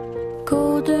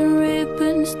 Golden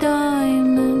ribbons,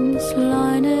 diamonds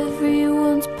line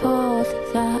everyone's path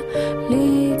that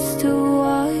leads to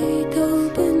wide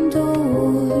open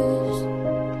doors.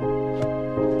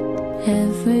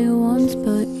 Everyone's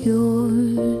but yours.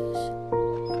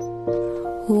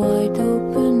 Wide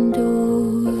open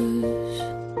doors.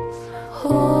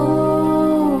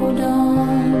 Hold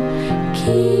on, keep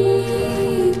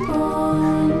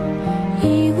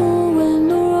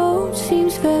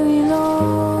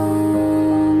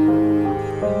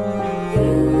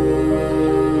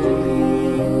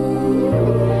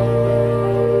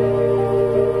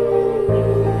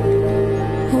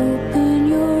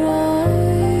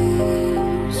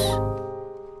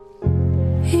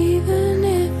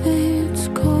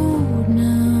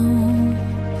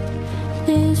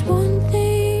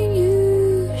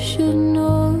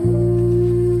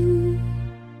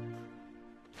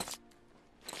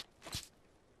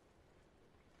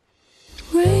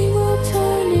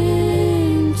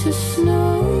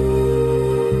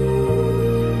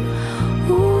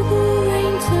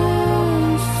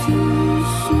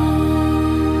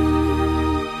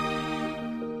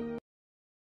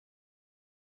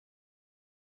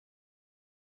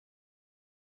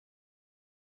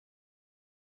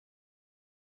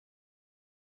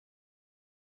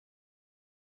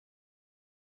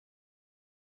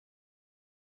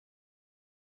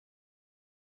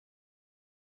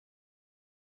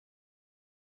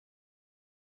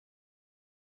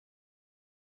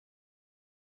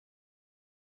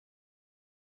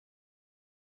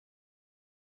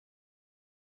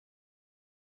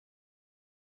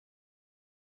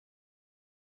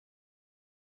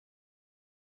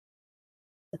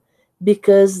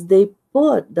because they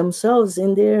put themselves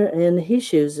in his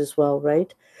shoes as well,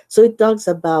 right? So it talks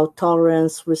about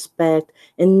tolerance, respect,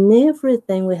 and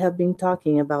everything we have been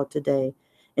talking about today.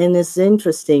 And it's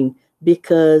interesting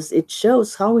because it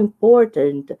shows how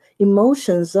important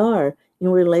emotions are in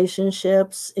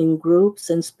relationships, in groups,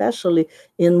 and especially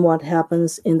in what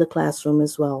happens in the classroom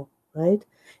as well, right?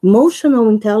 Emotional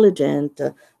intelligent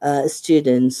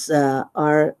students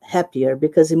are happier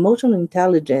because emotional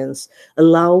intelligence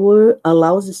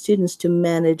allows the students to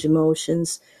manage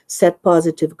emotions, set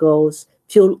positive goals,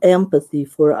 feel empathy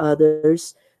for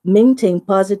others, maintain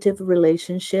positive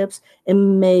relationships,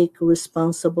 and make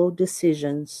responsible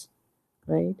decisions,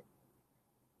 right?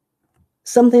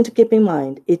 Something to keep in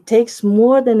mind. It takes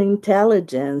more than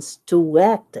intelligence to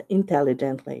act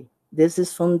intelligently. This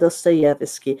is from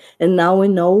Dostoevsky. And now we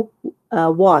know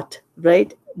what,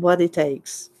 right? What it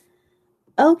takes.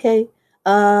 Okay.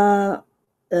 Uh,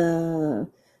 uh,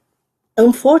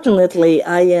 Unfortunately,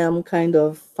 I am kind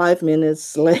of 5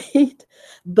 minutes late,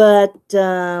 but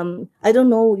I don't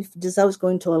know if Disal is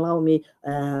going to allow me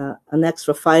an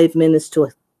extra 5 minutes to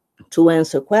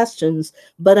answer questions,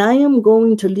 but I am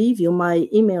going to leave you my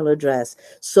email address.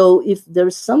 So if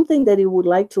there's something that you would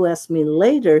like to ask me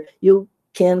later, you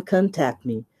can contact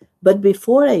me. But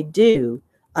before I do,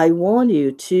 I want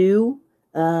you to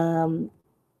um,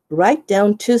 write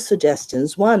down two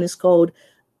suggestions. One is called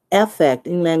Affect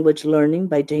in Language Learning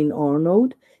by Jane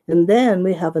Arnold. And then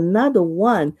we have another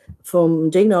one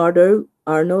from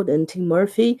Arnold and Tim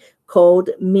Murphy called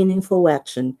Meaningful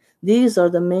Action. These are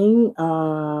the main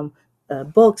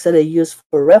books that I use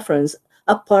for reference,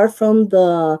 apart from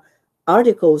the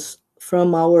articles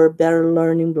from our Better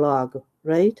Learning blog,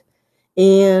 right?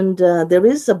 And there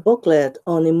is a booklet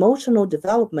on emotional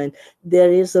development that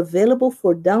is available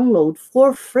for download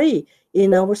for free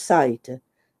in our site.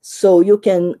 So you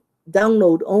can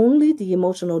download only the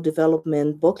emotional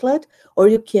development booklet, or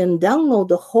you can download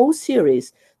the whole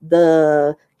series,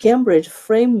 the Cambridge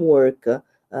framework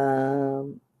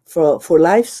for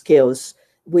life skills.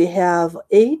 We have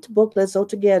 8 booklets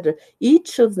altogether,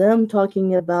 each of them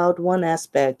talking about one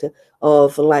aspect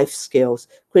of life skills: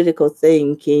 critical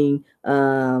thinking,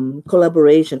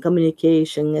 collaboration,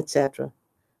 communication, etc.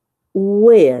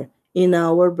 Where? In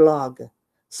our blog.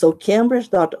 So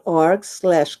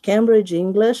cambridge.org/Cambridge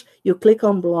English, you click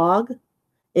on blog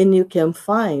and you can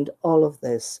find all of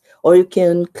this. Or you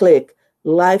can click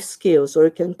life skills, or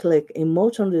you can click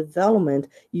emotional development.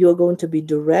 You're going to be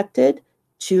directed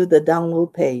to the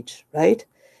download page, right?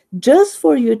 Just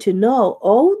for you to know,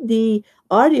 all the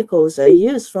articles I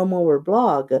use from our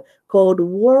blog called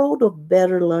World of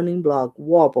Better Learning blog,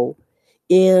 Wobble.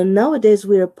 And nowadays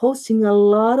we are posting a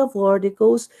lot of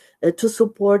articles to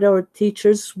support our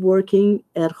teachers working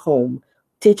at home,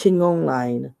 teaching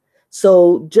online.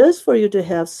 So just for you to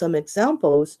have some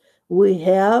examples, we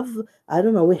have, I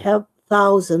don't know, we have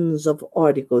thousands of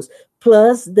articles,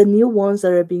 plus the new ones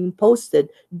that are being posted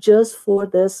just for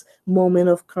this moment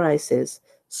of crisis.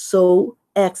 So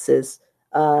access,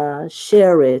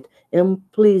 share it, and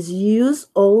please use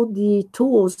all the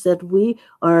tools that we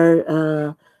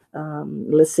are,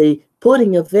 let's say,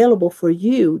 putting available for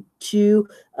you to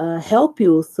help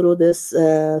you through this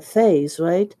phase,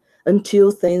 right?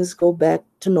 Until things go back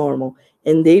to normal,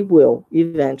 and they will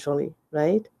eventually,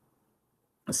 right?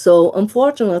 So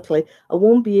unfortunately, I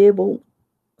won't be able.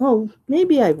 Oh,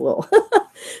 maybe I will.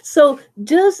 So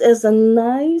just as a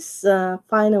nice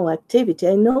final activity,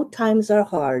 I know times are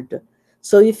hard.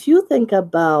 So if you think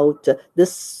about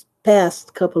this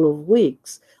past couple of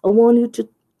weeks, I want you to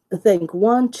think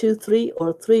 1, 2, 3,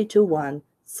 or 3, 2, 1.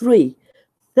 3.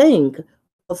 Think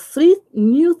of 3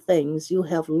 new things you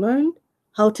have learned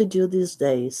how to do these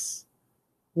days.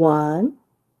 1,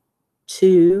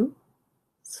 2,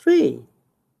 3.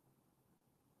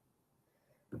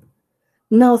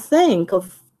 Now think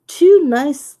of 2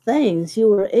 nice things you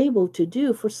were able to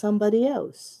do for somebody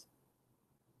else.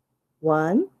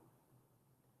 1,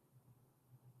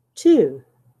 2.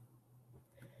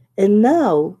 And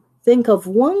now think of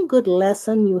one good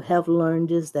lesson you have learned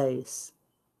these days.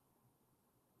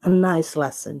 A nice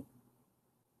lesson.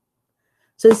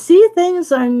 So see,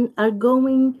 things are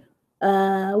going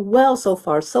well so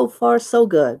far. So far, so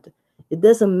good. It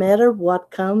doesn't matter what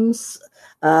comes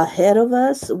ahead of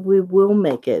us, we will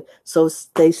make it. So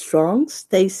stay strong,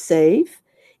 stay safe,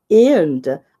 and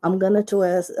I'm gonna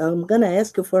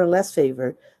ask you for a last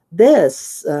favor.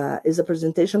 This is a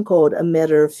presentation called A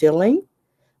Matter of Feeling.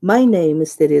 My name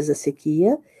is Tereza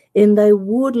Sekiya, And I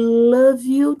would love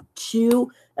you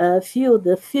to fill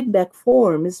the feedback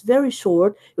form. It's very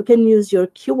short. You can use your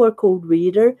QR code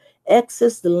reader,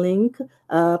 access the link.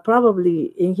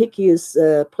 Probably Henrique is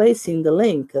placing the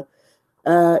link.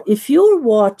 If you're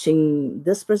watching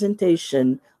this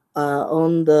presentation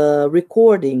on the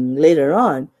recording later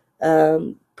on,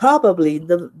 probably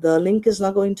the link is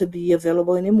not going to be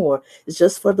available anymore. It's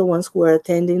just for the ones who are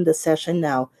attending the session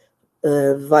now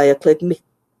via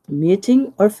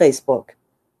Meeting or Facebook.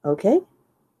 Okay?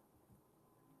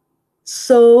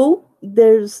 So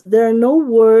there are no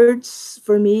words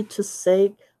for me to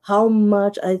say how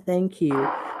much I thank you.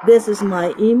 This is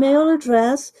my email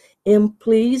address, and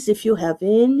please, if you have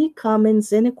any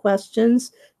comments, any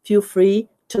questions, feel free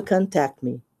to contact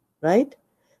me, right?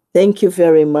 Thank you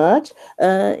very much.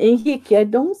 Henrique, I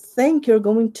don't think you're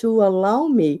going to allow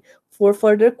me for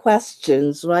further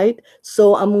questions, right?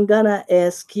 So I'm going to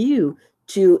ask you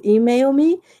to email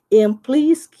me. And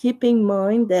please keep in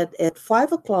mind that at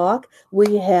 5 o'clock,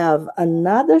 we have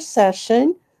another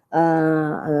session,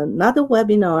 another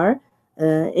webinar.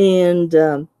 And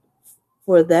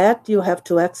for that, you have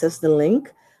to access the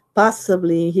link.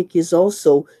 Possibly, Henrique is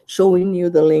also showing you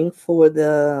the link for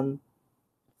the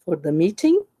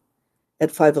meeting at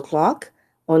 5 o'clock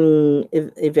on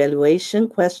evaluation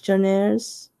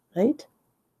questionnaires, right?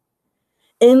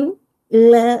 And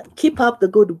keep up the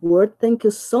good work. Thank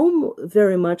you so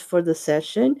very much for the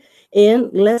session. And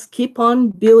let's keep on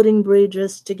building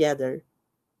bridges together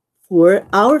for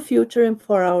our future and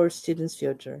for our students'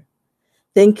 future.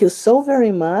 Thank you so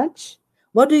very much.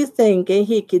 What do you think,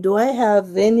 Henrique? Do I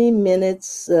have any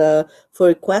minutes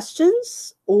for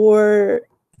questions, or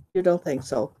you don't think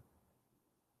so?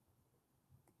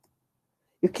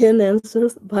 You can answer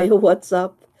via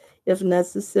WhatsApp if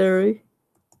necessary.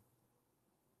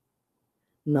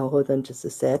 Now, hold on just a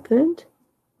second.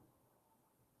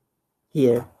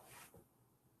 Here.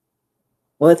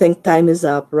 Well, I think time is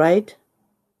up, right?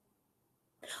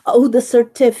 Oh, the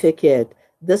certificate.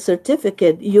 The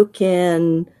certificate, you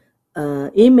can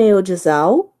email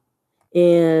Disal,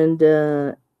 and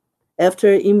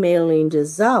after emailing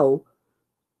Disal,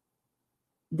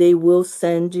 they will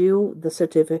send you the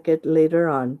certificate later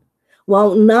on.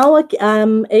 Well, now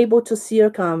I'm able to see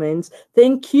your comments.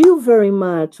 Thank you very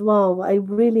much. Wow, I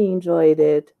really enjoyed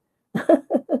it.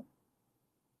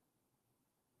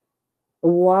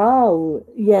 Wow,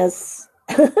 yes.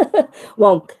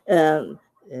 Well, doing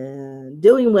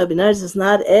webinars is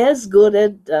not as good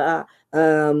at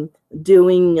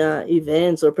doing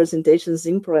events or presentations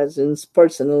in presence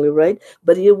personally, right?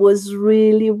 But it was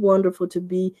really wonderful to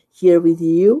be here with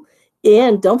you.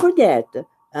 And don't forget,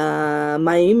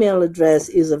 my email address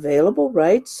is available,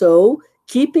 right? So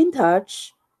keep in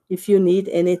touch if you need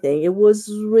anything. It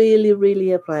was really,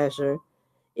 really a pleasure.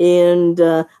 And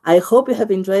I hope you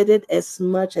have enjoyed it as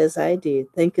much as I did.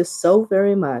 Thank you so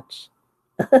very much.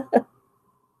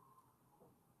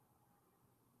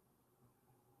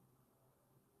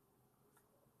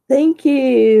 Thank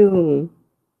you.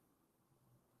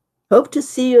 Hope to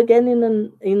see you again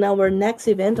in our next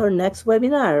event or next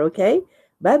webinar, okay?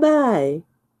 Bye-bye.